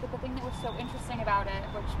we used it, but the thing that was so interesting about it,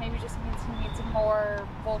 which maybe just means he needs more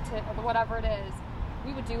voltage or whatever it is,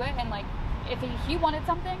 we would do it, and like if he wanted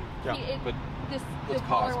something, but this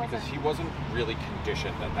pause color because he wasn't really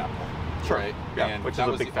conditioned at that point, Sure. right? Yeah, and which that is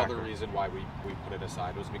a was big the factor. other reason why we put it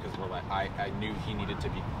aside was because we're like I knew he needed to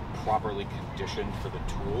be properly conditioned for the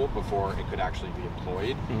tool before it could actually be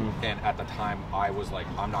employed. And at the time, I was like,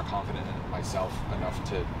 I'm not confident in myself enough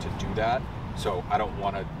to do that, so I don't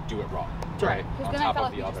want to do it wrong, right? Because On then I top felt of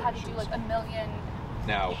like we the just other had to do issues. like a million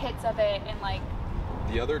Now, hits of it, and like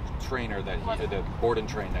the other trainer that the board and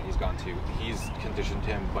train that he's gone to, he's conditioned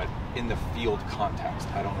him, but in the field context.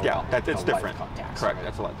 I don't know. Yeah, about it's the life different. context, Correct. right?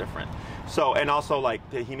 That's a lot different. So, and also like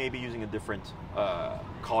he may be using a different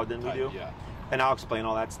collar than we do. Yeah. And I'll explain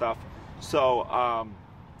all that stuff. So,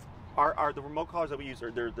 the remote collars that we use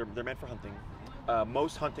they're meant for hunting.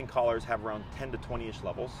 Most hunting collars have around 10 to 20-ish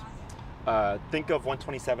levels. Think of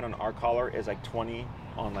 127 on our collar as like 20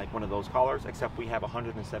 on like one of those collars, except we have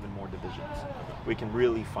 107 more divisions. We can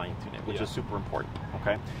really fine tune it, which is super important.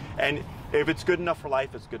 Okay, and if it's good enough for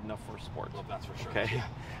life, it's good enough for sport. Well, that's for sure. Okay,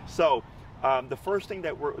 so the first thing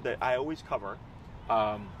that I always cover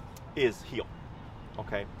is heel.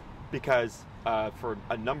 Okay, because for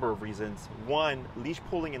a number of reasons. One, leash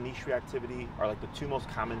pulling and leash reactivity are like the two most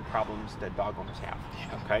common problems that dog owners have.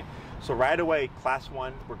 Okay, so right away, class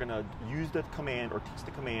 1, we're going to use the command or teach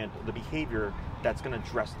the command, the behavior that's going to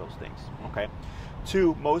address those things. Okay.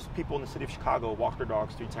 2, most people in the city of Chicago walk their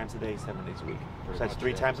dogs 3 times a day, 7 days a week. So that's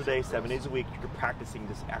 3 times a day, 7 days a week. You're practicing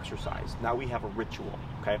this exercise. Now we have a ritual.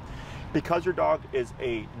 Okay, because your dog is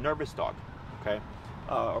a nervous dog. Okay,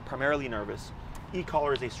 or primarily nervous.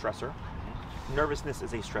 E-collar is a stressor. Nervousness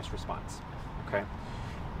is a stress response. Okay,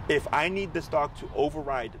 if I need this dog to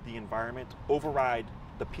override the environment, override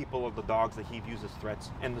the people of the dogs that he views as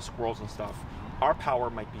threats and the squirrels and stuff, our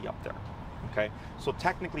power might be up there. Okay, so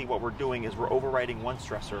technically what we're doing is we're overriding one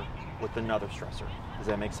stressor with another stressor. Does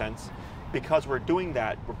that make sense? Because we're doing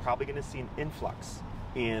that, we're probably going to see an influx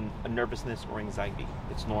in a nervousness or anxiety.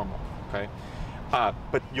 It's normal. Okay,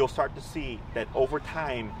 But you'll start to see that over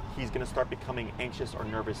time, he's going to start becoming anxious or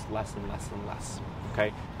nervous less and less and less,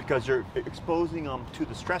 okay? Because you're exposing him to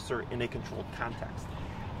the stressor in a controlled context.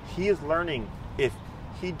 He is learning if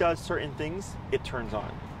he does certain things, it turns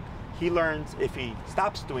on. He learns if he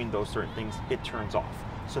stops doing those certain things, it turns off.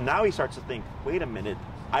 So now he starts to think, wait a minute,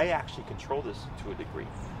 I actually control this to a degree.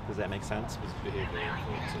 Does that make sense? His behavior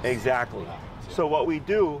influences. Exactly. So what we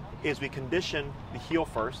do is we condition the heel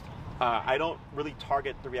first. I don't really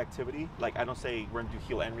target the reactivity. Like, I don't say we're going to do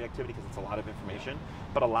heel and reactivity because it's a lot of information.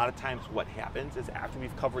 But a lot of times what happens is after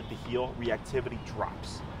we've covered the heel, reactivity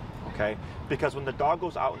drops. Okay? Because when the dog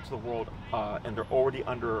goes out into the world and they're already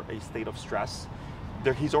under a state of stress,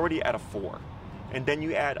 he's already at a 4. And then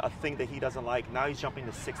you add a thing that he doesn't like, now he's jumping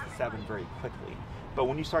to 6 to 7 very quickly. But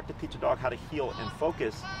when you start to teach a dog how to heel and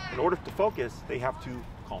focus, in order to focus, they have to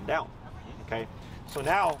calm down. Okay? So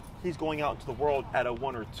now he's going out into the world at a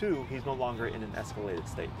 1 or 2, he's no longer in an escalated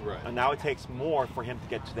state. Right. And now it takes more for him to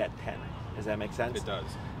get to that 10. Does that make sense? It does.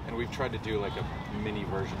 And we've tried to do like a mini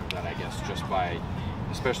version of that, I guess, just by,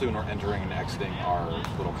 especially when we're entering and exiting our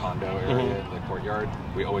little condo area in the courtyard,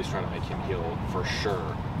 we always try to make him heel for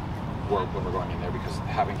sure when we're going in there, because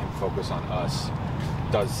having him focus on us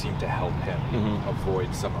does seem to help him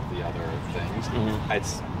avoid some of the other things.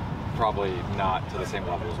 It's probably not to the same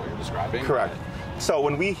level as what you're describing. Correct. So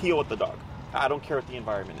when we heel with the dog, I don't care what the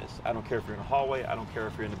environment is. I don't care if you're in a hallway. I don't care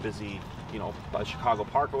if you're in a busy, Chicago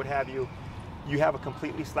park or what have you. You have a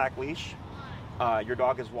completely slack leash. Your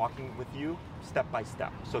dog is walking with you step by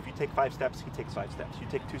step. So if you take 5 steps, he takes 5 steps. You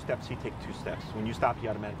take 2 steps, he takes 2 steps. When you stop, he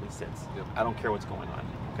automatically sits. Yep. I don't care what's going on.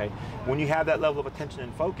 Okay. When you have that level of attention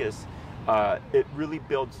and focus, it really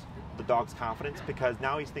builds the dog's confidence, because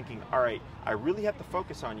now he's thinking, all right, I really have to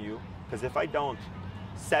focus on you, because if I don't,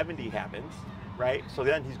 70 happens, right? So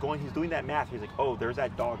then he's doing that math. He's like, oh, there's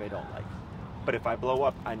that dog I don't like. But if I blow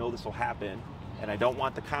up, I know this will happen, and I don't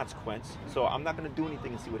want the consequence, so I'm not going to do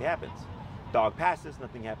anything and see what happens. Dog passes,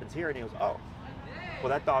 nothing happens here, and he goes, oh, well,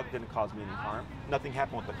 that dog didn't cause me any harm. Nothing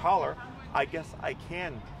happened with the collar. I guess I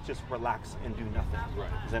can just relax and do nothing. Right.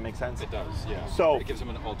 Does that make sense? It does, yeah. So it gives him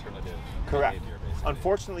an alternative correct. behavior, basically.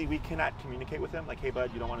 Unfortunately, we cannot communicate with him like, hey,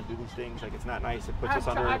 bud, you don't want to do these things. Like, it's not nice. It puts us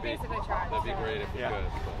under. I basically tried. That'd be great if we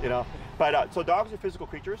could. But. But so dogs are physical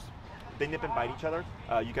creatures. They nip and bite each other.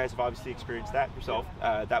 You guys have obviously experienced that yourself.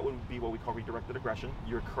 That would be what we call redirected aggression.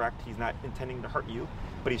 You're correct. He's not intending to hurt you,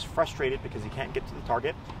 but he's frustrated because he can't get to the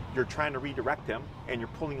target. You're trying to redirect him, and you're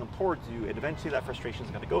pulling him towards you, and eventually that frustration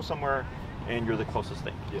is going to go somewhere, and you're the closest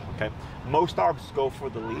thing. Yeah. Okay. Most dogs go for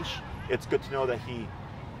the leash. It's good to know that he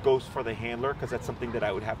goes for the handler, because that's something that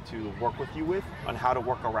I would have to work with you with on how to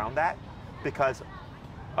work around that. Because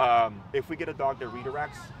if we get a dog that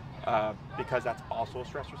redirects, because that's also a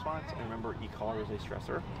stress response, and remember, e-collar is a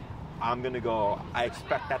stressor, I'm going to go, I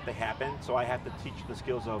expect that to happen, so I have to teach the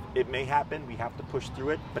skills of, it may happen, we have to push through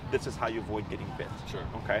it, but this is how you avoid getting bit. Sure.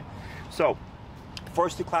 Okay? So,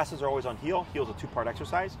 first 2 classes are always on heel. Heel is a 2-part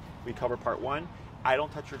exercise. We cover part 1. I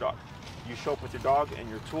don't touch your dog. You show up with your dog and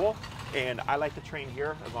your tool, and I like to train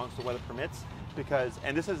here as long as the weather permits, because,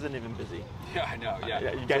 and this isn't even busy. Yeah, I know, yeah.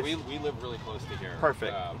 You guys, so we live really close to here.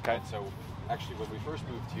 Perfect, okay. And so, actually, when we first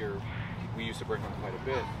moved here, we used to bring him quite a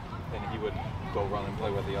bit, and he would go run and play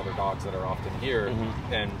with the other dogs that are often here,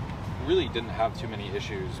 and really didn't have too many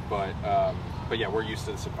issues, but yeah, we're used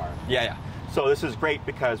to this environment. Yeah. So this is great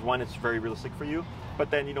because, one, it's very realistic for you, but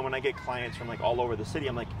then, when I get clients from like all over the city,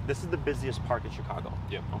 I'm like, this is the busiest park in Chicago.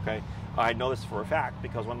 Yep. Okay. I know this for a fact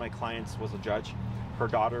because one of my clients was a judge. Her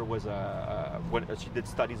daughter was when she did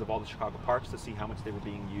studies of all the Chicago parks to see how much they were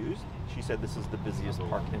being used. She said this is the busiest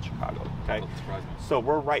park in Chicago. Okay. So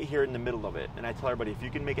we're right here in the middle of it, and I tell everybody, if you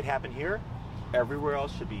can make it happen here, everywhere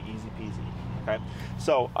else should be easy peasy. Okay.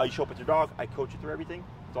 So you show up with your dog. I coach you through everything.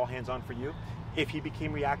 It's all hands on for you. If he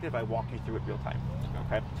became reactive, I walk you through it real time.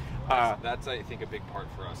 Okay. That's I think a big part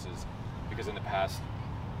for us, is because in the past,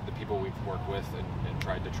 the people we've worked with and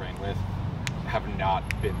tried to train with have not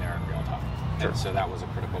been there in real time. Sure. And so that was a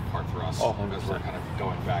critical part for us, as we're kind of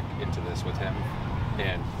going back into this with him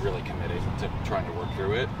and really committing to trying to work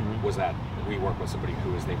through it, was that we work with somebody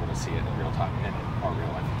who is able to see it in real time and in our real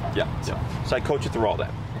life environment. Yeah. So I coach you through all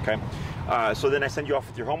that. Okay. So then I send you off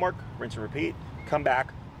with your homework, rinse and repeat, come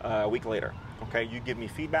back a week later. Okay. You give me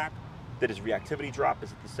feedback. Did his reactivity drop?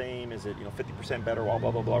 Is it the same? Is it 50% better? Blah,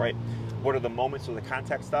 blah, blah, blah, right? What are the moments or the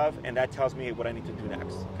context of? And that tells me what I need to do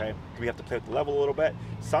next, okay? Do we have to play with the level a little bit?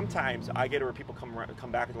 Sometimes I get it where people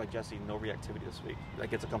come back and like, Jesse, no reactivity this week.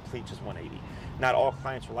 Like, it's a complete just 180. Not all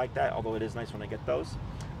clients are like that, although it is nice when I get those.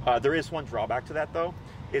 There is one drawback to that, though,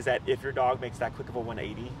 is that if your dog makes that quick of a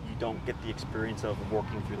 180, you don't get the experience of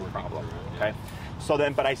working through the problem, okay? So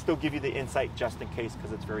then, but I still give you the insight just in case,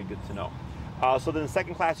 because it's very good to know. So then the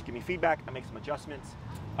second class, you give me feedback, I make some adjustments.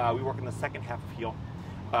 We work in the second half of heel.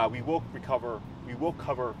 We will cover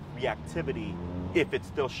reactivity if it's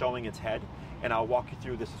still showing its head, and I'll walk you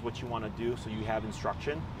through this is what you want to do so you have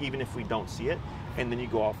instruction, even if we don't see it, and then you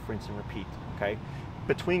go off, rinse and repeat, okay?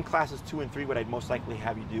 Between classes 2 and 3, what I'd most likely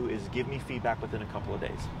have you do is give me feedback within a couple of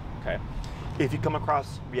days, okay? If you come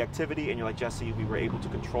across reactivity and you're like, Jesse, we were able to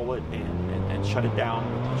control it and shut it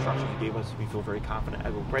down with the instructions you gave us, we feel very confident,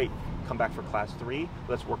 I go, great, come back for class 3,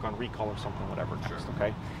 let's work on recall or something, whatever next,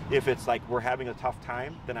 okay? If it's like we're having a tough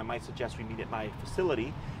time, then I might suggest we meet at my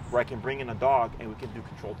facility where I can bring in a dog and we can do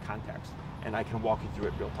controlled contacts and I can walk you through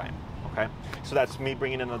it real time, okay? So that's me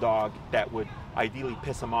bringing in a dog that would ideally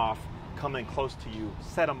piss him off, come in close to you,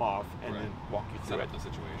 set him off, and then walk you through Set up the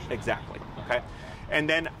situation. Exactly, okay? And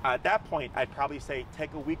then at that point, I'd probably say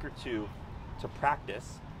take a week or two to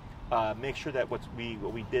practice, make sure that what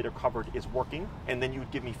we did or covered is working, and then you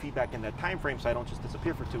would give me feedback in that time frame so I don't just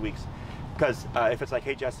disappear for 2 weeks. Because if it's like,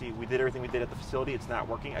 hey Jesse, we did everything we did at the facility, it's not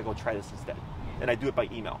working, I go try this instead. And I do it by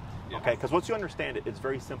email, okay? Because once you understand it, it's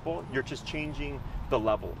very simple. You're just changing the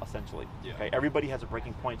level, essentially, okay? Everybody has a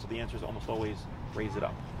breaking point, so the answer is almost always raise it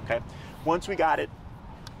up, okay? Once we got it,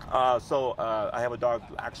 I have a dog,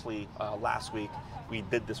 actually, last week, we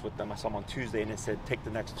did this with them. I saw them on Tuesday, and it said take the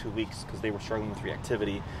next 2 weeks because they were struggling with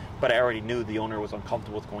reactivity. But I already knew the owner was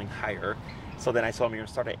uncomfortable with going higher. So then I told him, you're going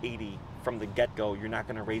to start at 80 from the get-go. You're not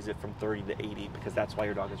going to raise it from 30 to 80 because that's why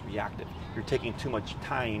your dog is reactive. You're taking too much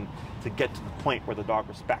time to get to the point where the dog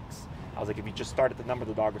respects. I was like, if you just start at the number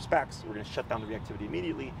the dog respects, we're going to shut down the reactivity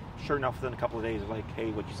immediately. Sure enough, within a couple of days, they're like,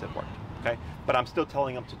 hey, what you said worked, okay? But I'm still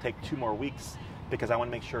telling them to take 2 more weeks because I want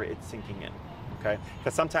to make sure it's sinking in, okay?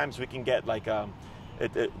 Because sometimes we can get like,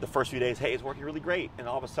 the first few days, hey, it's working really great, and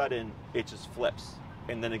all of a sudden, it just flips,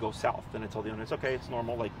 and then it goes south. Then I told the owner, it's okay, it's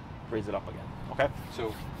normal, like, raise it up again, okay?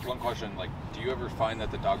 So, one question, like, do you ever find that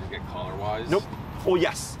the dogs get collar-wise? Nope. Oh,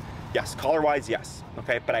 yes. Yes, collar-wise, yes,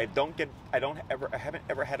 okay? But I haven't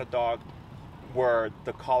ever had a dog where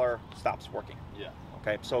the collar stops working. Yeah.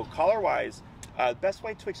 Okay, so collar-wise, the best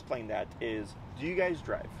way to explain that is, do you guys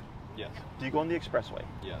drive? Yes. Do you go on the expressway?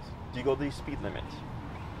 Yes. Do you go the speed limit?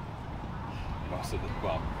 Most of the,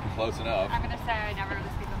 well, close enough. I'm going to say I never go the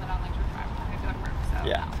speed limit on Lakeshore Drive. I go to work, so.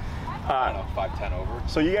 Yeah. I don't know, 5, 10 over.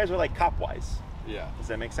 So you guys are like cop-wise. Yeah. Does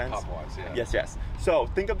that make sense? Cop-wise, yeah. Yes, yes. So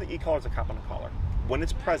think of the e-collar as a cop on a collar. When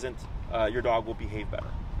it's present, your dog will behave better.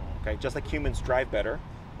 Okay, just like humans drive better,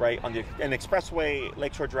 right? On the expressway,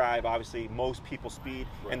 Lakeshore Drive, obviously most people speed,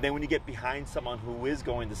 right. And then when you get behind someone who is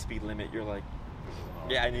going the speed limit, you're like,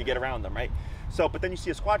 yeah, and you get around them, right? So, but then you see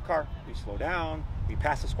a squad car, we slow down, we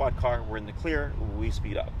pass the squad car, we're in the clear, we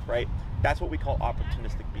speed up, right? That's what we call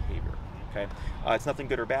opportunistic behavior, okay? It's nothing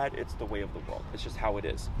good or bad, it's the way of the world. It's just how it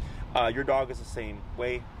is. Your dog is the same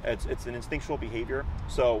way. It's an instinctual behavior.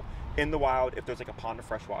 So in the wild, if there's like a pond of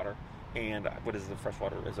fresh water, and what is the fresh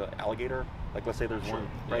water? Is an alligator? Like let's say there's one,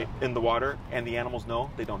 right, in the water, and the animals know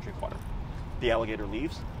they don't drink water. The alligator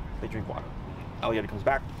leaves, they drink water. Alligator comes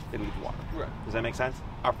back, they leave the water. Right. Does that make sense?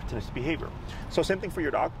 Opportunistic behavior. So same thing for your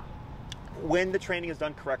dog. When the training is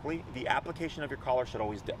done correctly, the application of your collar should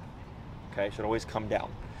always dip. Okay, should always come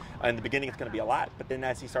down. In the beginning, it's going to be a lot, but then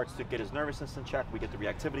as he starts to get his nervousness in check, we get the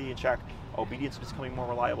reactivity in check, obedience is becoming more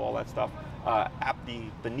reliable, all that stuff.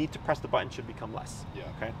 The need to press the button should become less. Yeah.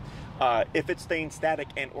 Okay. If it's staying static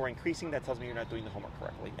and or increasing, that tells me you're not doing the homework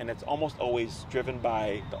correctly, and it's almost always driven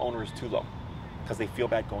by the owner is too low because they feel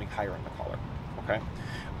bad going higher on the collar.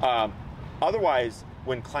 Okay. Otherwise,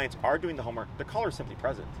 when clients are doing the homework, the collar is simply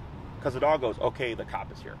present because the dog goes, okay, the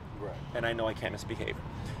cop is here, right, and I know I can't misbehave.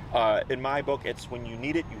 In my book, it's when you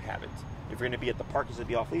need it, you have it. If you're going to be at the park, you should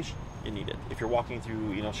be off leash, you need it. If you're walking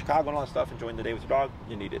through, Chicago and all that stuff, enjoying the day with your dog,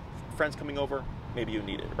 you need it. Friends coming over, maybe you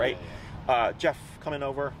need it, right? Yeah. Jeff coming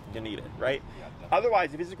over, you need it, right? Yeah,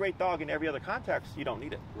 otherwise, if he's a great dog in every other context, you don't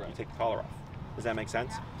need it. Right. You take the collar off. Does that make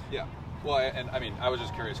sense? Yeah. Well, and I mean, I was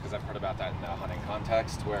just curious because I've heard about that in the hunting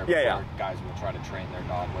context where guys will try to train their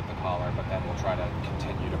dog with the collar, but then will try to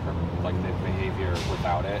continue to the behavior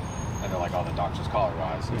without it, and they're like, oh, the dog's just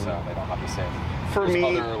collar-wise, and so they don't have the same. For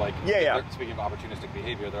me, other, speaking of opportunistic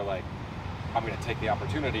behavior, they're like, I'm going to take the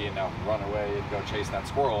opportunity and now run away and go chase that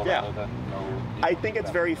squirrel rather than I think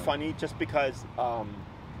it's very funny just because,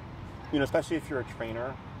 especially if you're a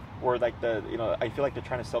trainer, Or like I feel like they're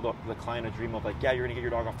trying to sell the client a dream of like, yeah, you're gonna get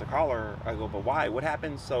your dog off the collar. I go, but why? What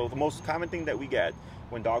happens? So the most common thing that we get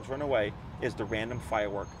when dogs run away is the random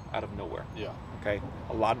firework out of nowhere. Yeah. Okay.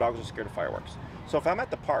 A lot of dogs are scared of fireworks. So if I'm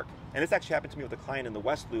at the park, and this actually happened to me with a client in the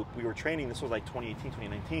West Loop, we were training. This was like 2018,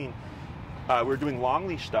 2019. We were doing long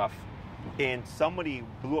leash stuff, and somebody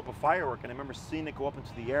blew up a firework, and I remember seeing it go up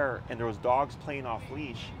into the air, and there was dogs playing off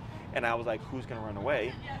leash. And I was like, who's going to run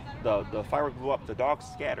away? The firework blew up. The dog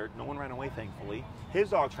scattered. No one ran away, thankfully.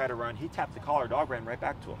 His dog tried to run. He tapped the collar. Dog ran right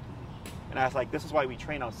back to him. And I was like, this is why we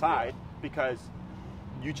train outside, because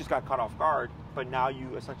you just got caught off guard, but now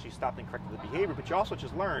you essentially stopped and corrected the behavior. But you also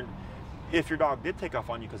just learned, if your dog did take off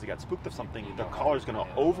on you because he got spooked of something, the collar's going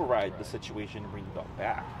to override the situation and bring the dog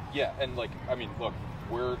back. Yeah, and like, I mean, look,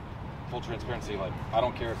 we're full transparency. Like, I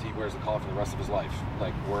don't care if he wears the collar for the rest of his life.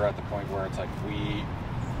 Like, we're at the point where it's like, we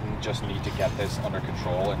just need to get this under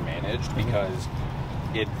control and managed, because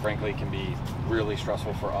it frankly can be really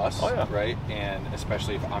stressful for us, right? And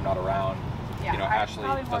especially if I'm not around, Ashley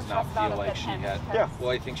does not feel like she had. Yeah. Well,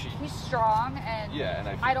 I think he's strong, and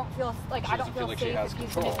I don't feel safe if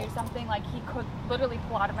he's going to do something. Like, he could literally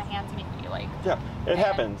pull out of my hands and make me like. Yeah, it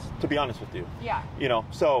happens. To be honest with you. Yeah.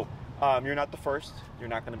 So. You're not the first. You're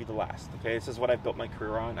not going to be the last. Okay, this is what I've built my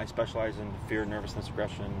career on. I specialize in fear, nervousness,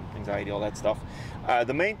 aggression, anxiety, all that stuff.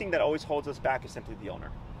 The main thing that always holds us back is simply the owner.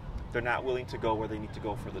 They're not willing to go where they need to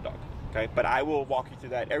go for the dog. Okay, but I will walk you through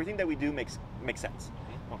that. Everything that we do makes sense.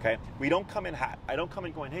 Okay, we don't come in hot. I don't come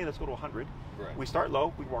in going, hey, let's go to 100. Right. We start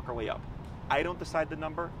low. We work our way up. I don't decide the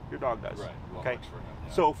number. Your dog does. Right. Well, okay.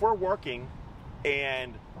 So if we're working,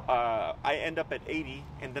 and I end up at 80,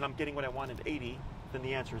 and then I'm getting what I want at 80. Then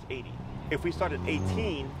the answer is 80. If we start at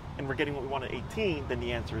 18 and we're getting what we want at 18, then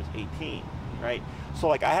the answer is 18, right? So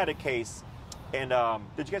like, I had a case, and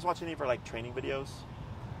did you guys watch any of our like training videos?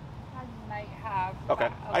 I might have. Okay.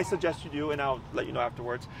 I suggest you do, and I'll let you know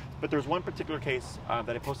afterwards. But there's one particular case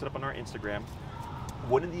that I posted up on our Instagram.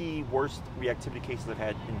 One of the worst reactivity cases I've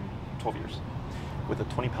had in 12 years, with a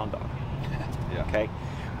 20-pound dog. Yeah. Okay.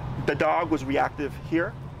 The dog was reactive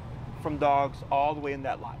here, from dogs all the way in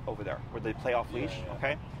that lot over there where they play off leash.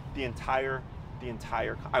 Okay, the entire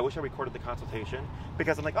I wish I recorded the consultation,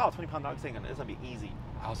 because I'm like, oh, 20-pound dog thing, it's gonna be easy.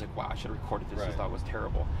 I was like, wow, I should have recorded this. This dog was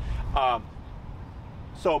terrible.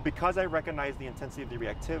 So because I recognized the intensity of the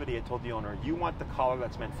reactivity, I told the owner, you want the collar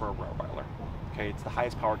that's meant for a Rottweiler. Okay, it's the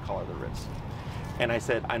highest powered collar there is. And I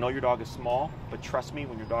said, I know your dog is small, but trust me,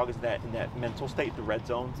 when your dog is in that mental state, the red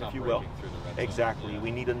zones, if you will. Exactly. We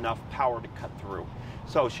need enough power to cut through.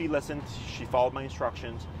 So she listened, she followed my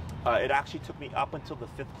instructions. It actually took me up until the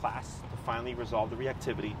 5th class to finally resolve the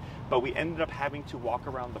reactivity, but we ended up having to walk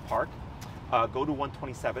around the park, go to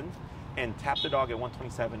 127, and tap the dog at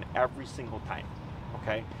 127 every single time,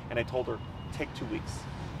 okay? And I told her, take 2 weeks.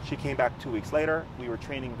 She came back 2 weeks later, we were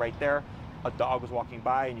training right there, a dog was walking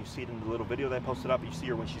by, and you see it in the little video that I posted up, you see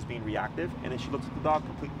her when she's being reactive, and then she looks at the dog,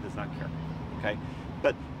 completely does not care, okay?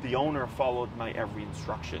 But the owner followed my every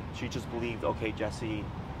instruction. She just believed, okay, Jesse,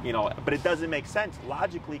 but it doesn't make sense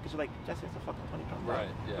logically, because you're like, Jesse, it's a fucking 20-pound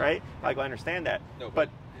dog, right? Like, I understand that. No, but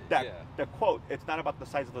the quote, it's not about the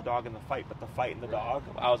size of the dog in the fight, but the fight in the dog.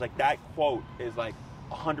 I was like, that quote is like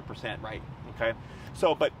 100% right, okay?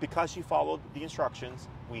 So, but because she followed the instructions,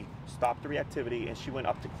 we stopped the reactivity, and she went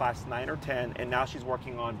up to class 9 or 10, and now she's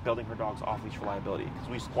working on building her dog's off-leash reliability, because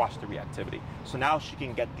we squashed the reactivity. So now she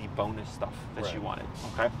can get the bonus stuff that she wanted,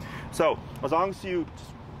 okay? So as long as you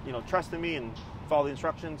just, trust in me and follow the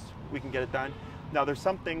instructions, we can get it done. Now, there's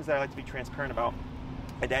some things that I like to be transparent about,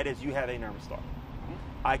 and that is, you have a nervous dog.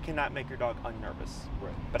 I cannot make your dog unnervous,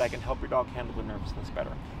 but I can help your dog handle the nervousness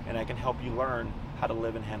better, and I can help you learn how to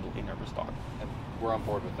live and handle a nervous dog. And we're on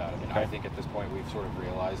board with that. I mean, I think at this point we've sort of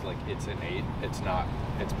realized, like, it's innate. It's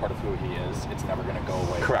part of who he is. It's never going to go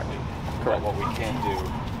away. Correct. But what we can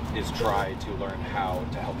do is try to learn how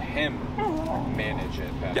to help him manage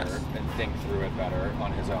it better and think through it better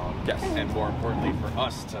on his own. Yes. And more importantly, for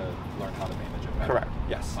us to learn how to manage it better. Correct.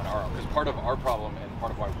 Yes. On our own. Because part of our problem, and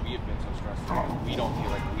part of why we have been so stressed out, we don't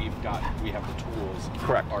feel like we have the tools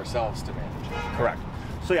ourselves to manage it. Correct.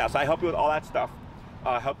 So yeah, so I help you with all that stuff.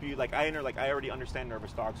 Help you, like I already understand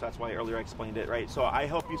nervous dogs, so that's why earlier I explained it, right? So I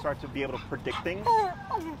help you start to be able to predict things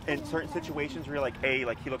in certain situations where you're like, hey,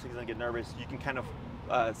 like, he looks like he's gonna get nervous. You can kind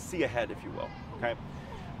of see ahead, if you will, okay?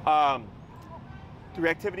 The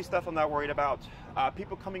reactivity stuff I'm not worried about.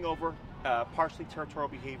 People coming over, partially territorial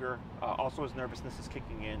behavior, also his nervousness is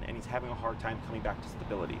kicking in, and he's having a hard time coming back to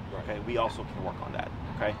stability, okay? We also can work on that,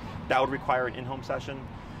 okay? That would require an in-home session.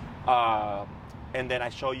 And then I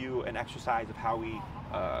show you an exercise of how we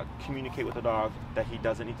communicate with the dog that he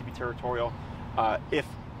doesn't need to be territorial. If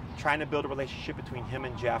trying to build a relationship between him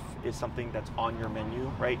and Jeff is something that's on your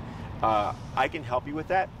menu, right? I can help you with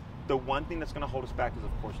that. The one thing that's going to hold us back is,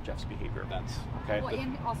 of course, Jeff's behavior. That's okay. Well,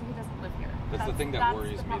 and also he doesn't live here. That's the thing that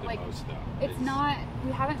worries me the most, though. It's not.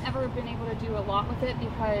 We haven't ever been able to do a lot with it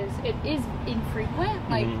because it is infrequent.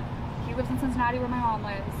 Like he lives in Cincinnati where my mom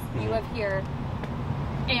lives. We live here,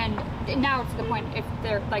 and now it's to the point if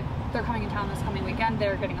they're coming in town this coming weekend,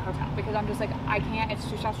 they're getting a hotel because I'm just like I can't. It's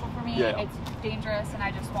too stressful for me. Yeah. It's dangerous, and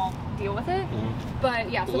I just won't deal with it.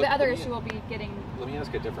 But yeah, so the other issue will be getting. Let me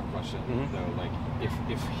ask a different question though. Like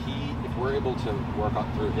if we're able to work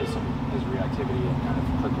on through his reactivity and kind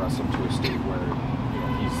of progress him to a state where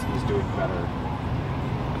he's doing better,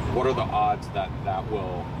 what are the odds that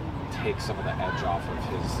will take some of the edge off of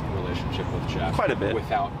his relationship with Jeff? Quite a bit.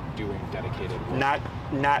 Without doing dedicated work.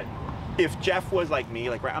 Not. If Jeff was like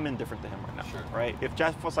me, like I'm indifferent to him right now, Sure. right? If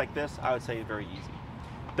Jeff was like this, I would say very easy.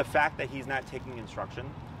 The fact that he's not taking instruction,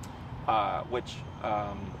 which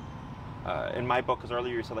in my book, because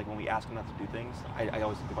earlier you said like when we ask him not to do things, I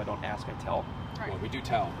always think if I don't ask, I tell. Right. Well, we do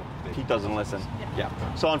tell. But He doesn't listen. Yeah.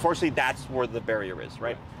 So unfortunately, that's where the barrier is,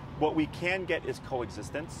 right? What we can get is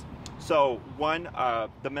coexistence. So one,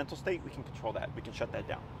 the mental state, we can control that. We can shut that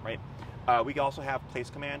down, right? We can also have place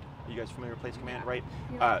command. Are you guys familiar with place command, right?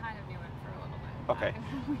 You kind of knew it for a little bit. Okay.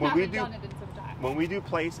 When we do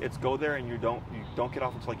place, it's go there and you don't get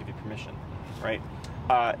off until I give you permission, right?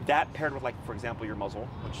 That paired with, like, for example, your muzzle,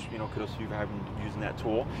 which, kudos to you for having using that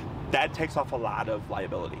tool, that takes off a lot of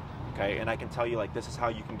liability, okay? And I can tell you, like, this is how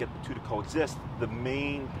you can get the two to coexist. The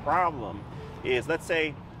main problem is, let's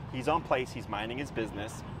say he's on place, he's minding his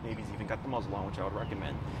business, maybe he's even got the muzzle on, which I would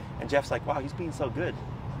recommend, and Jeff's like, wow, he's being so good,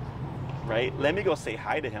 right? Let me go say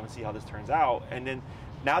hi to him and see how this turns out. And then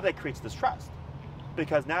now that creates distrust,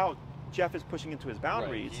 because now Jeff is pushing into his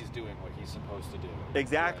boundaries. Right. He's doing what he's supposed to do.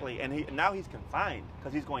 Exactly. Right. And now he's confined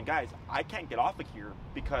because he's going, guys, I can't get off of here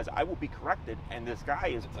because I will be corrected. And this guy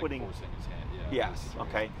is It's putting. like forcing his hand. Yes.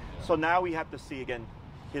 Okay. Yeah. So now we have to see again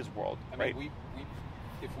his world. I right? mean,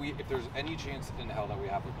 if there's any chance in hell that we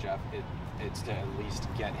have with Jeff, it's to at least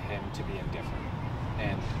get him to be indifferent.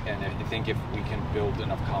 And I think if we can build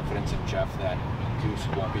enough confidence in Jeff that Goose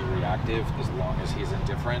won't be reactive as long as he's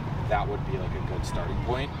indifferent, that would be like a good starting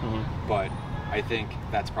point. But I think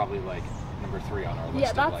that's probably like number 3 on our list.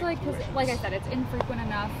 Yeah, that's of, like, because like I said, it's infrequent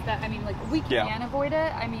enough that, I mean, like, we can avoid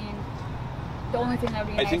it. I mean, the only thing that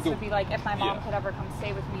would be nice would be like if my mom could ever come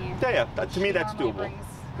stay with me. To me, that's doable.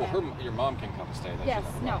 Brings, your mom can come stay. Yes,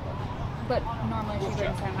 no. But normally she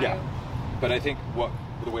brings him. Yeah. But I think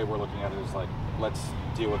the way we're looking at it is like, let's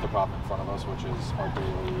deal with the problem in front of us, which is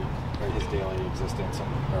his daily existence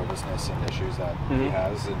and nervousness and issues that he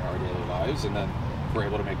has in our daily lives, and then if we're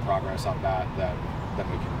able to make progress on that, then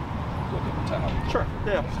we can look into help. Sure.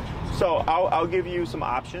 Yeah. So I'll give you some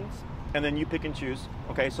options, and then you pick and choose.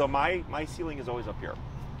 Okay. So my ceiling is always up here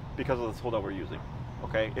because of the tool that we're using.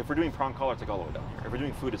 Okay. If we're doing prong collar, it's like all the way down here. If we're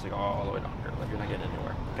doing food, it's like all the way down here. Like you're not getting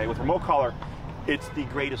anywhere. Okay. With remote collar, it's the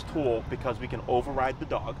greatest tool because we can override the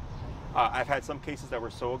dog. I've had some cases that were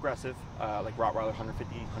so aggressive, like Rottweiler,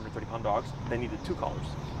 150, 130 pound dogs, they needed 2 collars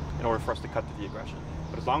in order for us to cut through the aggression.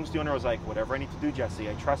 But as long as the owner was like, whatever I need to do, Jesse,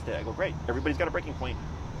 I trust it. I go, great. Everybody's got a breaking point.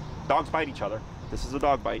 Dogs bite each other. This is a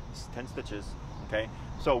dog bite. It's 10 stitches. Okay.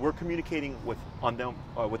 So we're communicating with them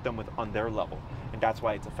on their level, and that's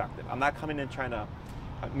why it's effective. I'm not coming in trying to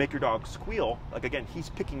make your dog squeal. Like, again, he's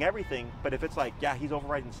picking everything, but if it's like, yeah, he's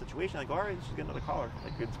overriding the situation, I go, all right, let's just get another collar.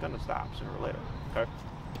 Like, it's going to stop sooner or later. Okay.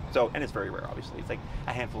 So, and it's very rare, obviously. It's like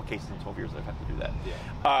a handful of cases in 12 years that I've had to do that.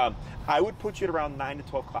 Yeah. I would put you at around 9 to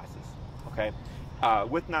 12 classes, okay?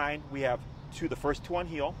 With 9, we have the first 2 on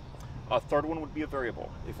heel. A third one would be a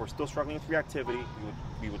variable. If we're still struggling with reactivity,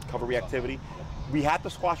 we would cover reactivity. We have to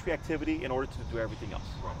squash reactivity in order to do everything else,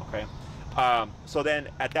 okay? So then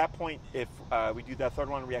at that point, if we do that third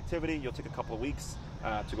one on reactivity, you'll take a couple of weeks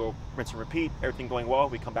to go rinse and repeat. Everything going well,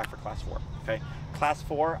 we come back for class 4, okay? Class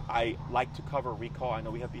 4, I like to cover recall. I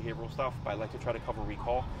know we have behavioral stuff, but I like to try to cover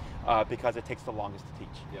recall because it takes the longest to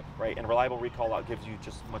teach, right? And reliable recall gives you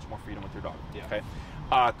just much more freedom with your dog, okay?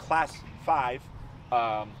 Class 5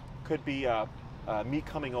 could be me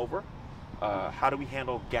coming over. How do we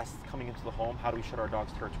handle guests coming into the home? How do we shut our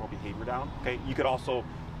dog's territorial behavior down? Okay, you could also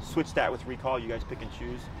switch that with recall. You guys pick and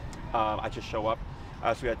choose. I just show up.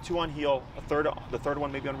 So we had 2 on heel, the third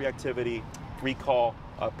one maybe on reactivity, recall,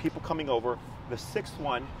 people coming over. The 6th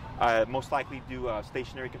one, most likely do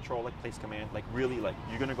stationary control, like place command, like really, like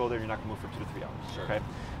you're gonna go there, you're not gonna move for 2 to 3 hours. Sure. Okay.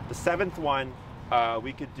 The 7th one,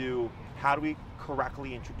 we could do how do we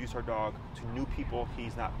correctly introduce our dog to new people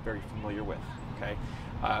he's not very familiar with. Okay.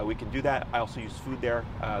 We can do that. I also use food there.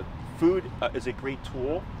 Food is a great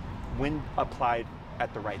tool when applied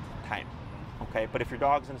at the right time. Okay, but if your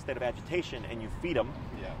dog's in a state of agitation and you feed him,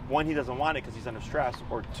 one, he doesn't want it because he's under stress,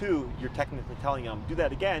 or two, you're technically telling him, do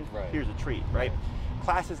that again, here's a treat, right?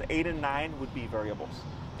 Classes 8 and 9 would be variables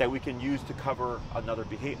that we can use to cover another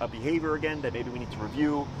behavior again that maybe we need to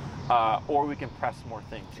review, or we can press more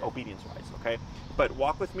things, obedience-wise, okay? But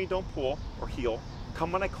walk with me, don't pull or heel,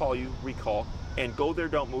 come when I call you, recall, and go there,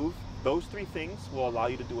 don't move. Those 3 things will allow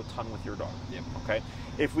you to do a ton with your dog, okay?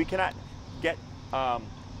 If we cannot get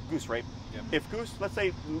Goose, right? If Goose, let's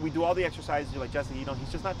say we do all the exercises, you're like, Jesse, you know, he's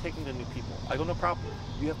just not taking the new people. I go, no problem,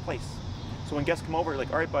 you have place. So when guests come over, you're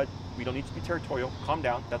like, all right, bud, we don't need to be territorial, calm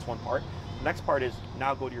down, that's one part. The next part is,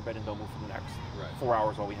 now go to your bed and don't move for the next 4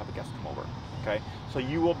 hours while we have a guest come over, okay? So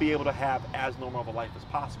you will be able to have as normal of a life as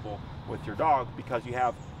possible with your dog, because you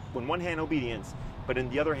have, in one hand, obedience, but in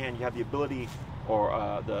the other hand, you have the ability, or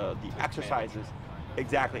the exercises,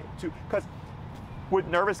 exactly, because with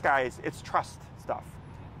nervous guys, it's trust stuff.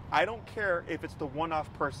 I don't care if it's the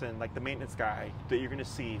one-off person, like the maintenance guy, that you're gonna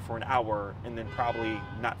see for an hour and then probably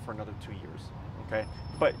not for another 2 years, okay?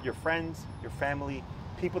 But your friends, your family,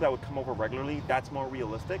 people that would come over regularly, that's more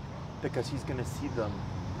realistic because he's gonna see them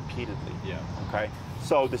repeatedly, okay?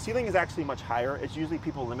 So the ceiling is actually much higher. It's usually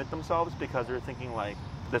people limit themselves because they're thinking like,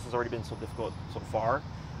 this has already been so difficult so far.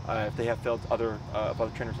 If they have failed, if other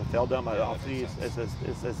trainers have failed them, obviously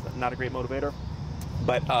is not a great motivator.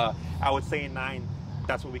 But I would say in 9,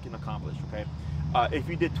 that's what we can accomplish, okay? If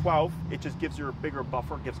you did 12, it just gives you a bigger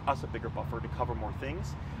buffer, gives us a bigger buffer to cover more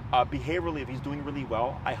things. Behaviorally, if he's doing really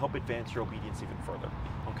well, I help advance your obedience even further,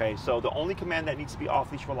 okay? So the only command that needs to be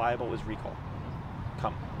off-leash reliable is recall.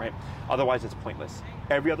 Come, right? Otherwise, it's pointless.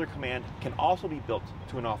 Every other command can also be built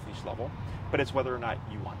to an off-leash level, but it's whether or not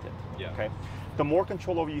you want it, okay? The more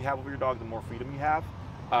control over you have over your dog, the more freedom you have.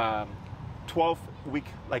 12-week,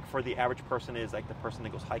 like for the average person, is like the person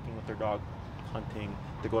that goes hiking with their dog, hunting,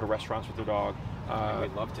 to go to restaurants with their dog.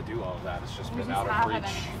 We'd love to do all of that. It's just been out of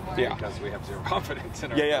reach because we have zero confidence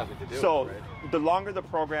in our ability to do it. So the longer the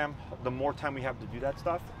program, the more time we have to do that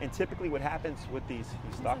stuff. And typically what happens with these,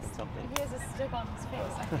 he's stalking something. He has a stick on his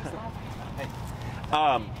face. He's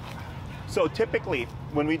laughing. So typically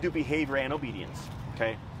when we do behavior and obedience,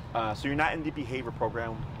 okay, so you're not in the behavior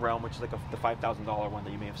program realm, which is like the $5,000 one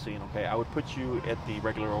that you may have seen, okay? I would put you at the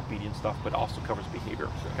regular obedience stuff, but also covers behavior,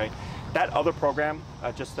 okay? That other program,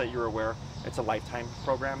 just so that you're aware, it's a lifetime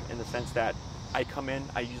program in the sense that I come in,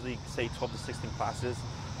 I usually say 12 to 16 classes,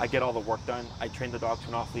 I get all the work done, I train the dog to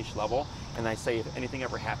an off-leash level, and I say if anything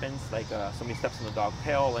ever happens, like somebody steps on the dog's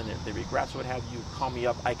tail and they regress or what have you, call me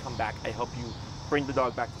up, I come back, I help you bring the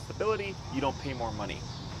dog back to stability, you don't pay more money.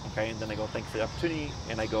 Okay, and then I go, thanks for the opportunity,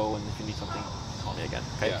 and I go, and if you need something, call me again.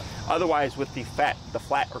 Okay. Otherwise, with the flat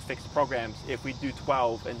or fixed programs, if we do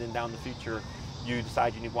 12 and then down the future, you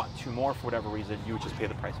decide you want 2 more for whatever reason, you would just pay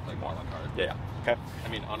the price of 2 more. Okay. I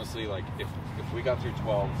mean, honestly, like if we got through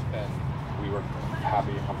 12 and we were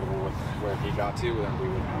happy and comfortable with where he got to, then we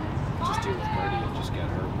would just deal with Birdie and just get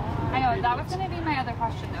her. I know, that was going to be my other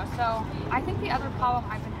question though. So I think the other problem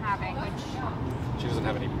I've been having, which she doesn't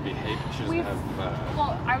have any behavior. She doesn't have.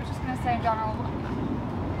 Well, I was just going to say in general,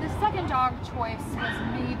 the second dog choice was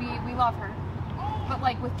maybe, we love her, but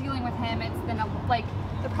like with dealing with him, it's then like,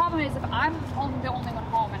 the problem is if I'm the only one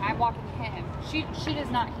home and I'm walking him, she's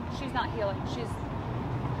not healing. She's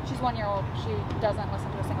 1 year old. She doesn't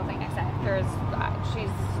listen to a single thing I say.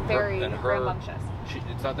 She's very rambunctious.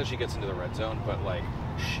 It's not that she gets into the red zone, but like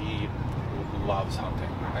she loves hunting.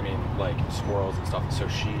 I mean, like squirrels and stuff. So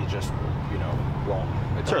she just, you know,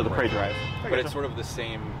 won't. Sure, the prey drive. But it's sort of the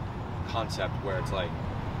same concept where it's like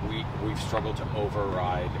we've struggled to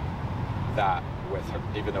override that with her,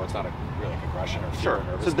 even though it's not really like aggression or fear or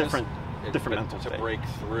nervousness. It's a different mental state. To break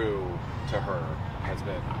through to her has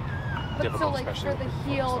been difficult, so like especially for the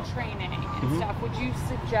heel training and stuff, would you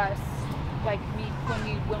suggest like when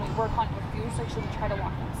we work on with Goose, like should we try to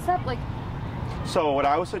walk them step? Like, so what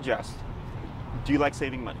I would suggest, do you like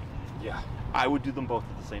saving money? Yeah. I would do them both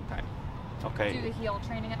at the same time. Okay. Do the heel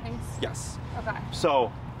training at least? Yes. Okay.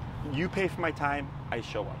 So you pay for my time, I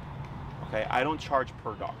show up. Okay. I don't charge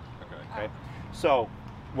per dog. Okay. So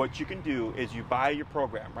what you can do is you buy your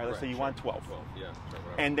program, right? Let's say you want 12.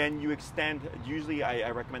 And then you extend, usually I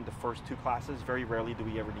recommend the first 2 classes. Very rarely do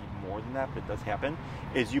we ever need more than that, but it does happen.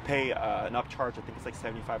 Is you pay an upcharge, I think it's like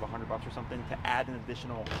 $75, $100 or something, to add an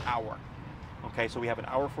additional hour. Okay, so we have an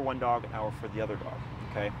hour for one dog, an hour for the other dog.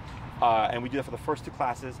 Okay, and we do that for the first 2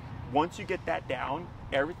 classes. Once you get that down,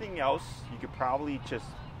 everything else, you could probably just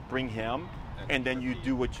bring him, and then you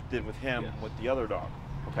do what you did with him with the other dog.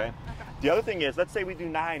 Okay? The other thing is, let's say we do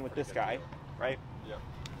 9 with this guy, right?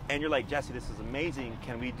 and you're like, Jesse, this is amazing.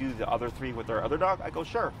 Can we do the other 3 with our other dog? I go,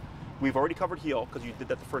 sure. We've already covered heel because you did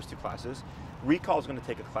that the first 2 classes. Recall is going to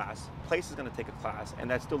take a class. Place is going to take a class,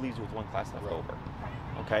 and that still leaves you with 1 class left over.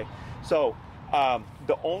 Okay, so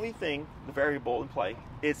the only thing, the variable in play,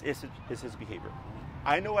 is his behavior.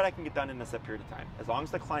 I know what I can get done in a set period of time. As long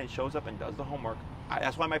as the client shows up and does the homework,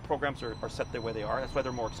 that's why my programs are set the way they are. That's why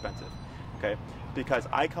they're more expensive. Okay, because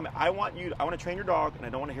I want to train your dog, and I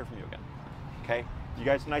don't want to hear from you again. Okay, you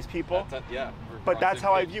guys are nice people. But that's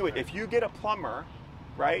how I view it. If you get a plumber,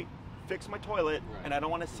 right, fix my toilet, and I don't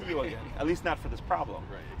want to see you again, at least not for this problem.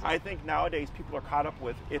 I think nowadays people are caught up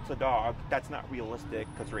with it's a dog. That's not realistic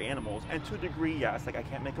because they're animals. And to a degree, yes, like I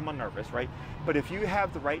can't make them unnervous, right? But if you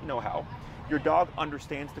have the right know-how, your dog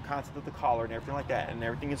understands the concept of the collar and everything like that, and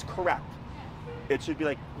everything is correct. It should be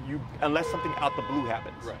like unless something out the blue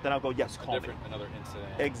happens, then I'll go, yes, call me. Another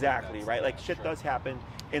incident. Exactly, right? Like shit does happen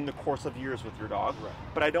in the course of years with your dog,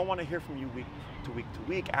 but I don't want to hear from you week to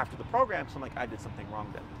week after the program, so I'm like, I did something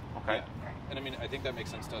wrong then, okay? Yeah. And I mean, I think that makes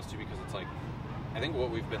sense to us too, because it's like, I think what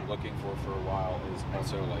we've been looking for a while is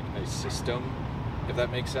also like a system, if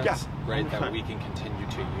that makes sense, right? That we can continue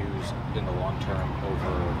to use in the long term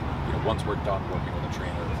over, you know, once we're done working with a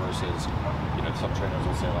trainer versus, you know, some trainers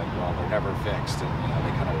will say like, well, they're never fixed, and you know,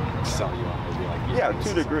 they kind of sell you on maybe like,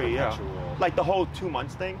 to a degree, like the whole 2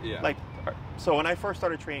 months thing. Like, so when I first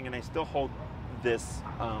started training, and I still hold this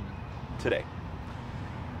today,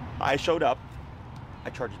 I showed up,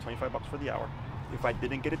 I charged you $25 for the hour. If I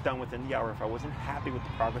didn't get it done within the hour, if I wasn't happy with the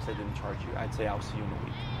progress, I didn't charge you. I'd say I'll see you in a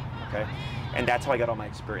week, okay? And that's how I got all my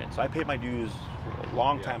experience. So I paid my dues a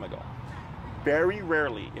long time ago. Very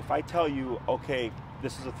rarely, if I tell you, okay,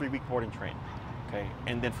 this is a 3-week board and train, okay,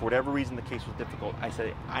 and then for whatever reason the case was difficult, I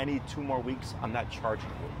say, I need 2 more weeks, I'm not charging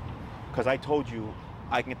you. Because I told you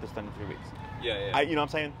I can get this done in 3 weeks. You know what I'm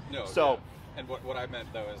saying? No, so, and what I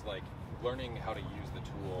meant though is like learning how to use the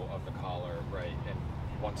tool of the collar, right? And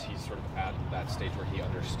once he's sort of at that stage where he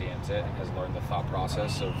understands it and has learned the thought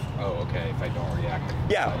process of, oh, okay, if I don't react,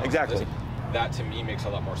 exactly. That to me makes a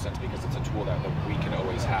lot more sense, because it's a tool that we can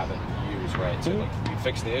always have and use, right? So like we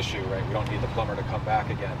fix the issue, right? We don't need the plumber to come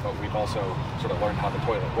back again, but we've also sort of learned how the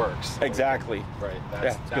toilet works. Exactly. Right.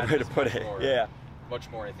 That's a good way to put it. Much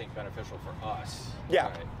more, I think, beneficial for us. Yeah.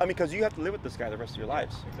 Right? I mean, because you have to live with this guy the rest of your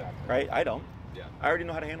lives. Exactly. Right? I don't. Yeah. I already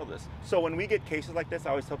know how to handle this. So when we get cases like this,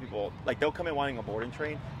 I always tell people, like, they'll come in wanting a board and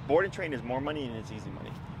train. Board and train is more money and it's easy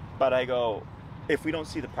money. But I go, if we don't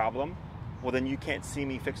see the problem, well, then you can't see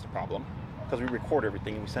me fix the problem, because we record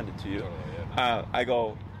everything and we send it to you. Totally, I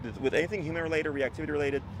go, with anything human related, reactivity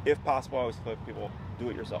related, if possible, I always tell people, do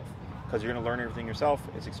it yourself. Because you're going to learn everything yourself.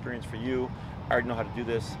 It's experience for you. I already know how to do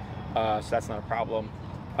this, so that's not a problem.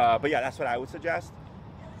 But yeah, that's what I would suggest.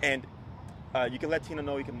 And you can let Tina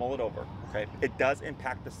know, you can mull it over, okay? It does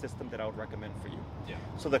impact the system that I would recommend for you. Yeah.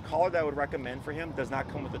 So the collar that I would recommend for him does not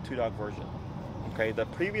come with the 2-dog version, okay? The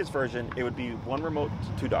previous version, it would be 1 remote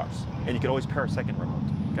to 2 dogs, and you could always pair a second remote,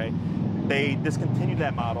 okay? They discontinued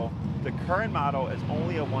that model. The current model is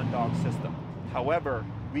only a 1-dog system. However,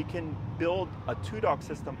 we can build a 2-dog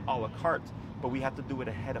system a la carte, but we have to do it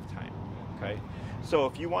ahead of time, okay? So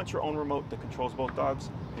if you want your own remote that controls both dogs,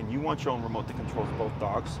 and you want your own remote that controls both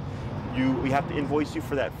dogs, we have to invoice you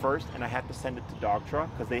for that first, and I have to send it to Dogtra,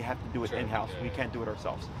 because they have to do it in-house. We can't do it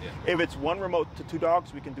ourselves. If it's 1 remote to 2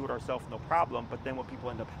 dogs, we can do it ourselves, no problem. But then what people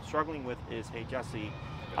end up struggling with is, hey, Jesse,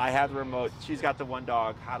 I have the remote, she's got the 1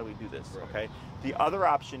 dog, how do we do this, okay? The other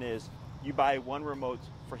option is you buy 1 remote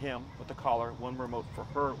for him with the collar, 1 remote for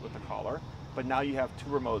her with the collar, but now you have 2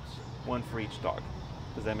 remotes, 1 for each dog.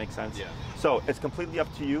 Does that make sense? Yeah. So it's completely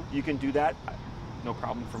up to you. You can do that, no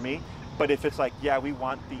problem for me. But if it's like, yeah, we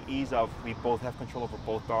want the ease of we both have control over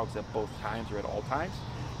both dogs at both times or at all times,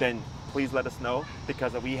 then please let us know,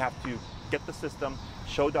 because we have to get the system,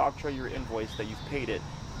 show Dogtra your invoice that you've paid it.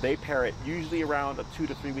 They pair it usually around a 2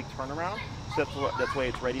 to 3 week turnaround. So that's why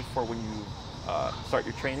it's ready for when you start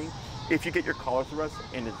your training. If you get your collar through us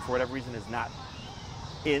and it, for whatever reason, is not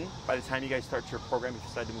in by the time you guys start your program, if you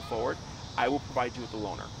decide to move forward, I will provide you with the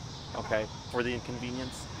loaner, okay, for the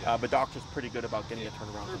inconvenience. But Doctor's pretty good about getting it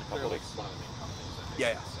turned around in a couple of weeks. One of the main companies, I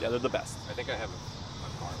think. Yeah, they're the best. I think I have a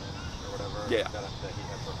Garmin or whatever that he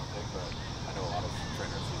had for hunting, but I know a lot of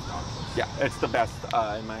trainers use Doctors. Yeah, it's the best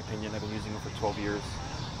in my opinion. I've been using it for 12 years.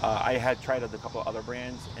 I had tried a couple of other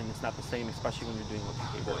brands, and it's not the same, especially when you're doing with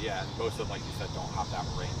behavior. Well, yeah, and most of, like you said, don't have that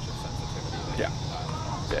range of sensitivity.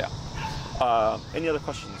 Any other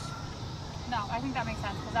questions? No, I think that makes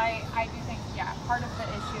sense, because I do think, part of the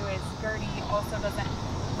issue is Gertie also doesn't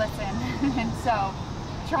listen, and so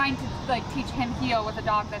trying to like teach him heel with a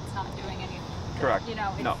dog that's not doing anything. Correct. You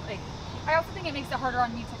know, it's like I also think it makes it harder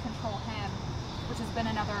on me to control him, which has been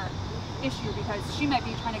another issue because she might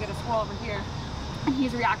be trying to get a squirrel over here and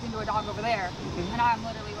he's reacting to a dog over there, and I'm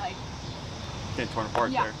literally like getting torn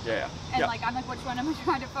apart there. Yeah. And like I'm like, which one am I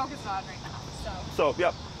trying to focus on right now? So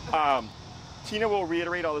yep. Okay. Tina will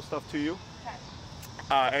reiterate all this stuff to you.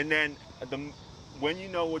 Okay. And then when you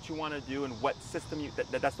know what you want to do and what system you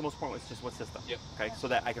that's the most important. It's just what system. Yep. Okay. So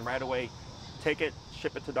that I can right away take it,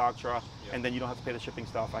 ship it to Dogtra, and then you don't have to pay the shipping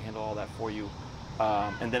stuff. I handle all that for you.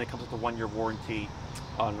 And then it comes with a 1-year warranty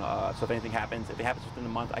on. So if anything happens, if it happens within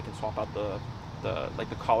a month, I can swap out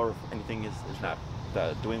the collar if anything is not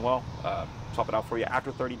doing well. Swap it out for you.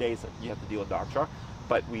 After 30 days, you have to deal with Dogtra.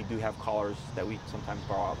 But we do have collars that we sometimes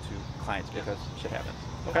borrow out to clients because shit happens.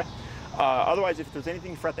 Okay. Otherwise, if there's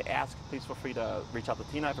anything you forgot to ask, please feel free to reach out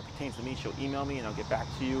to Tina. If it pertains to me, she'll email me and I'll get back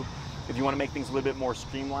to you. If you want to make things a little bit more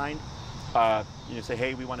streamlined, you say,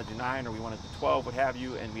 hey, we want to do 9 or we want to do 12, what have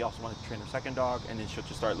you, and we also want to train our second dog, and then she'll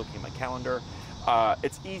just start looking at my calendar.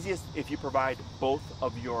 It's easiest if you provide both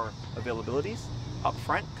of your availabilities up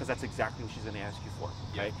front, because that's exactly what she's going to ask you for.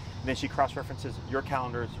 Okay. And then she cross-references your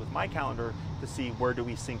calendars with my calendar to see where do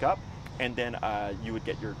we sync up, and then you would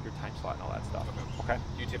get your time slot and all that stuff. Okay.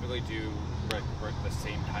 Do you typically do the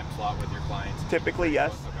same time slot with your clients? Typically,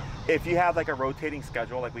 yes. Okay. If you have like a rotating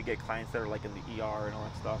schedule, like we get clients that are like in the ER and all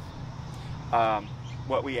that stuff,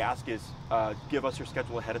 what we ask is give us your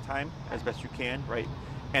schedule ahead of time as best you can, right?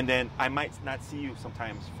 And then I might not see you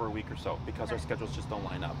sometimes for a week or so because our schedules just don't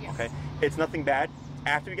line up, okay? It's nothing bad.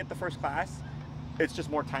 After you get the first class, it's just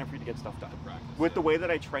more time for you to get stuff done. With the way that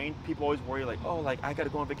I train, people always worry like, oh, like I got to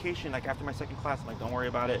go on vacation like after my second class. I'm like, don't worry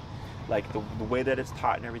about it. Like the way that it's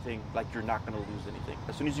taught and everything, like you're not going to lose anything.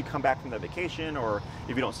 As soon as you come back from that vacation, or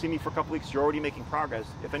if you don't see me for a couple weeks, you're already making progress.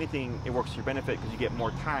 If anything, it works to your benefit because you get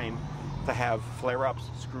more time to have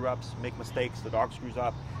flare-ups, screw-ups, make mistakes, the dog screws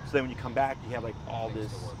up. So then when you come back, you have like all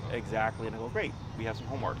this, exactly, and I go, great, we have some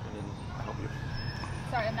homework, and then I help you.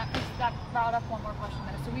 Sorry, and that brought up one more question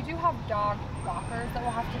there. So we do have dog walkers that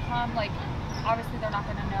will have to come, like, obviously they're not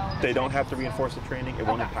going to know. They don't have to reinforce the training, it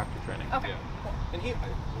won't impact your training. Okay, cool. And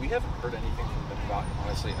we haven't heard anything from him about,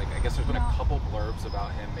 honestly, like, I guess there's been a couple blurbs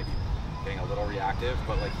about him maybe getting a little reactive,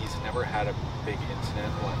 but like he's never had a big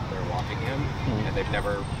incident when they're walking him, and they've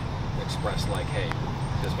never expressed like, hey,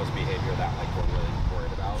 this was behavior that like we're really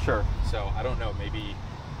worried about. Sure. So I don't know, maybe he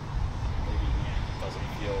doesn't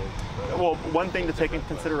feel well, one thing to take into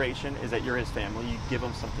consideration is that you're his family. You give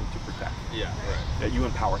him something to protect. Yeah, right. That you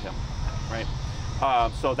empower him, right?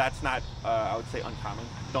 So that's not, I would say, uncommon.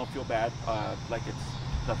 Don't feel bad. Like it's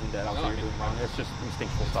nothing that you're doing wrong. It's just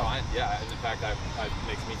instinctual stuff. Fine. Yeah, and in fact, it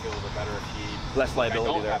makes me feel a little bit better if he less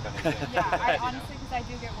liability there. Yeah, I honestly, because I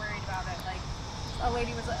do get worried about it. Like a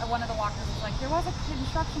lady was, one of the walkers was like, there was a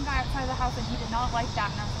construction guy outside the house and he did not like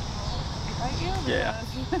that, and I was like, well, I like you. Yeah.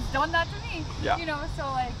 He has done that to me. Yeah. You know, so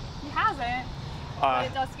like he hasn't. But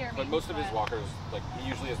it does scare me. But most of his walkers, like he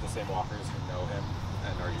usually has the same walkers who know him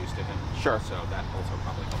and are used to him. Sure. So that also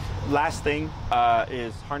probably helps. Last thing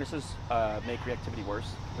is harnesses make reactivity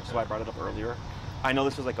worse, which is why I brought it up earlier. I know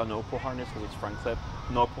this is like a no-pull harness because it's front clip.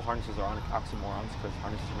 No-pull harnesses are oxymorons because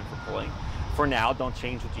harnesses are meant for pulling. For now, don't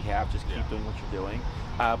change what you have. Just keep doing what you're doing.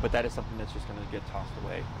 But that is something that's just going to get tossed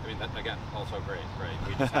away. I mean, that again, also great, right?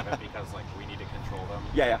 We just have it because like we need to control them.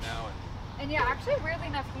 Yeah. Now. And yeah, actually, weirdly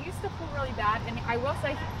enough, he used to pull really bad, and I will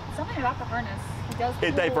say something about the harness. He does.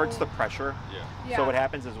 It diverts the pressure. Yeah. So what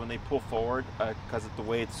happens is when they pull forward, because of the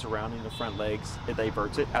way it's surrounding the front legs, it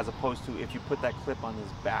diverts it. As opposed to if you put that clip on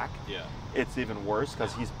his back, it's even worse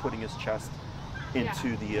because he's putting his chest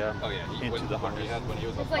into the into the harness. When he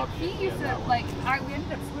was it's like he used to like we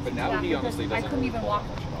ended up switching. But now he honestly doesn't. I couldn't even walk.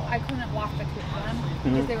 I couldn't walk the two of them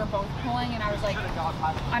because they were both pulling, and I was like,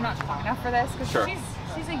 I'm not strong enough for this because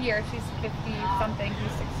she's a year. She's 50 something.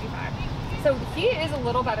 He's 65. So he is a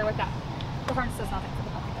little better with that. The harness does nothing for the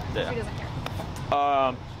puppy though. She doesn't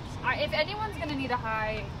care. If anyone's gonna need a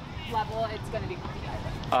high level, it's gonna be puppy, I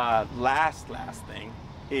think. Last thing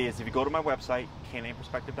is if you go to my website,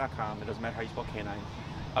 canineperspective.com, it doesn't matter how you spell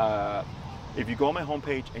canine. If you go on my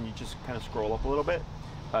homepage and you just kind of scroll up a little bit,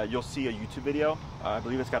 you'll see a YouTube video. I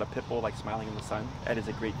believe it's got a pit bull like smiling in the sun. That is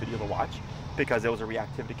a great video to watch because it was a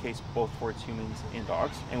reactivity case both for its humans and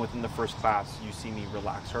dogs. And within the first class, you see me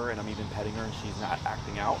relax her and I'm even petting her and she's not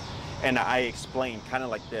acting out. And I explain kind of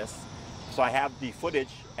like this. So I have the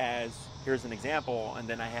footage as here's an example, and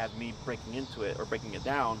then I have me breaking into it or breaking it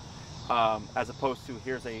down, as opposed to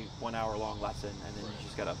here's a 1 hour long lesson and then you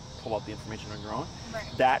just gotta pull out the information on your own. Right.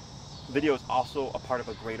 That video is also a part of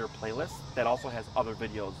a greater playlist that also has other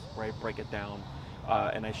videos where I break it down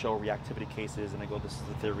and I show reactivity cases, and I go, this is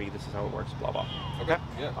the theory, this is how it works, blah, blah. Okay.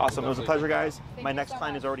 Yeah. Awesome. It was a pleasure, guys. Thank My you next so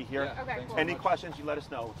client much. is already here. Yeah, Okay, thanks cool. so Any much. questions, you let us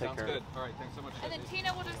know. We'll take Sounds care good. of it. All right, thanks so much. And then Jesse.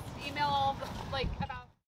 Tina will just email all the, like, about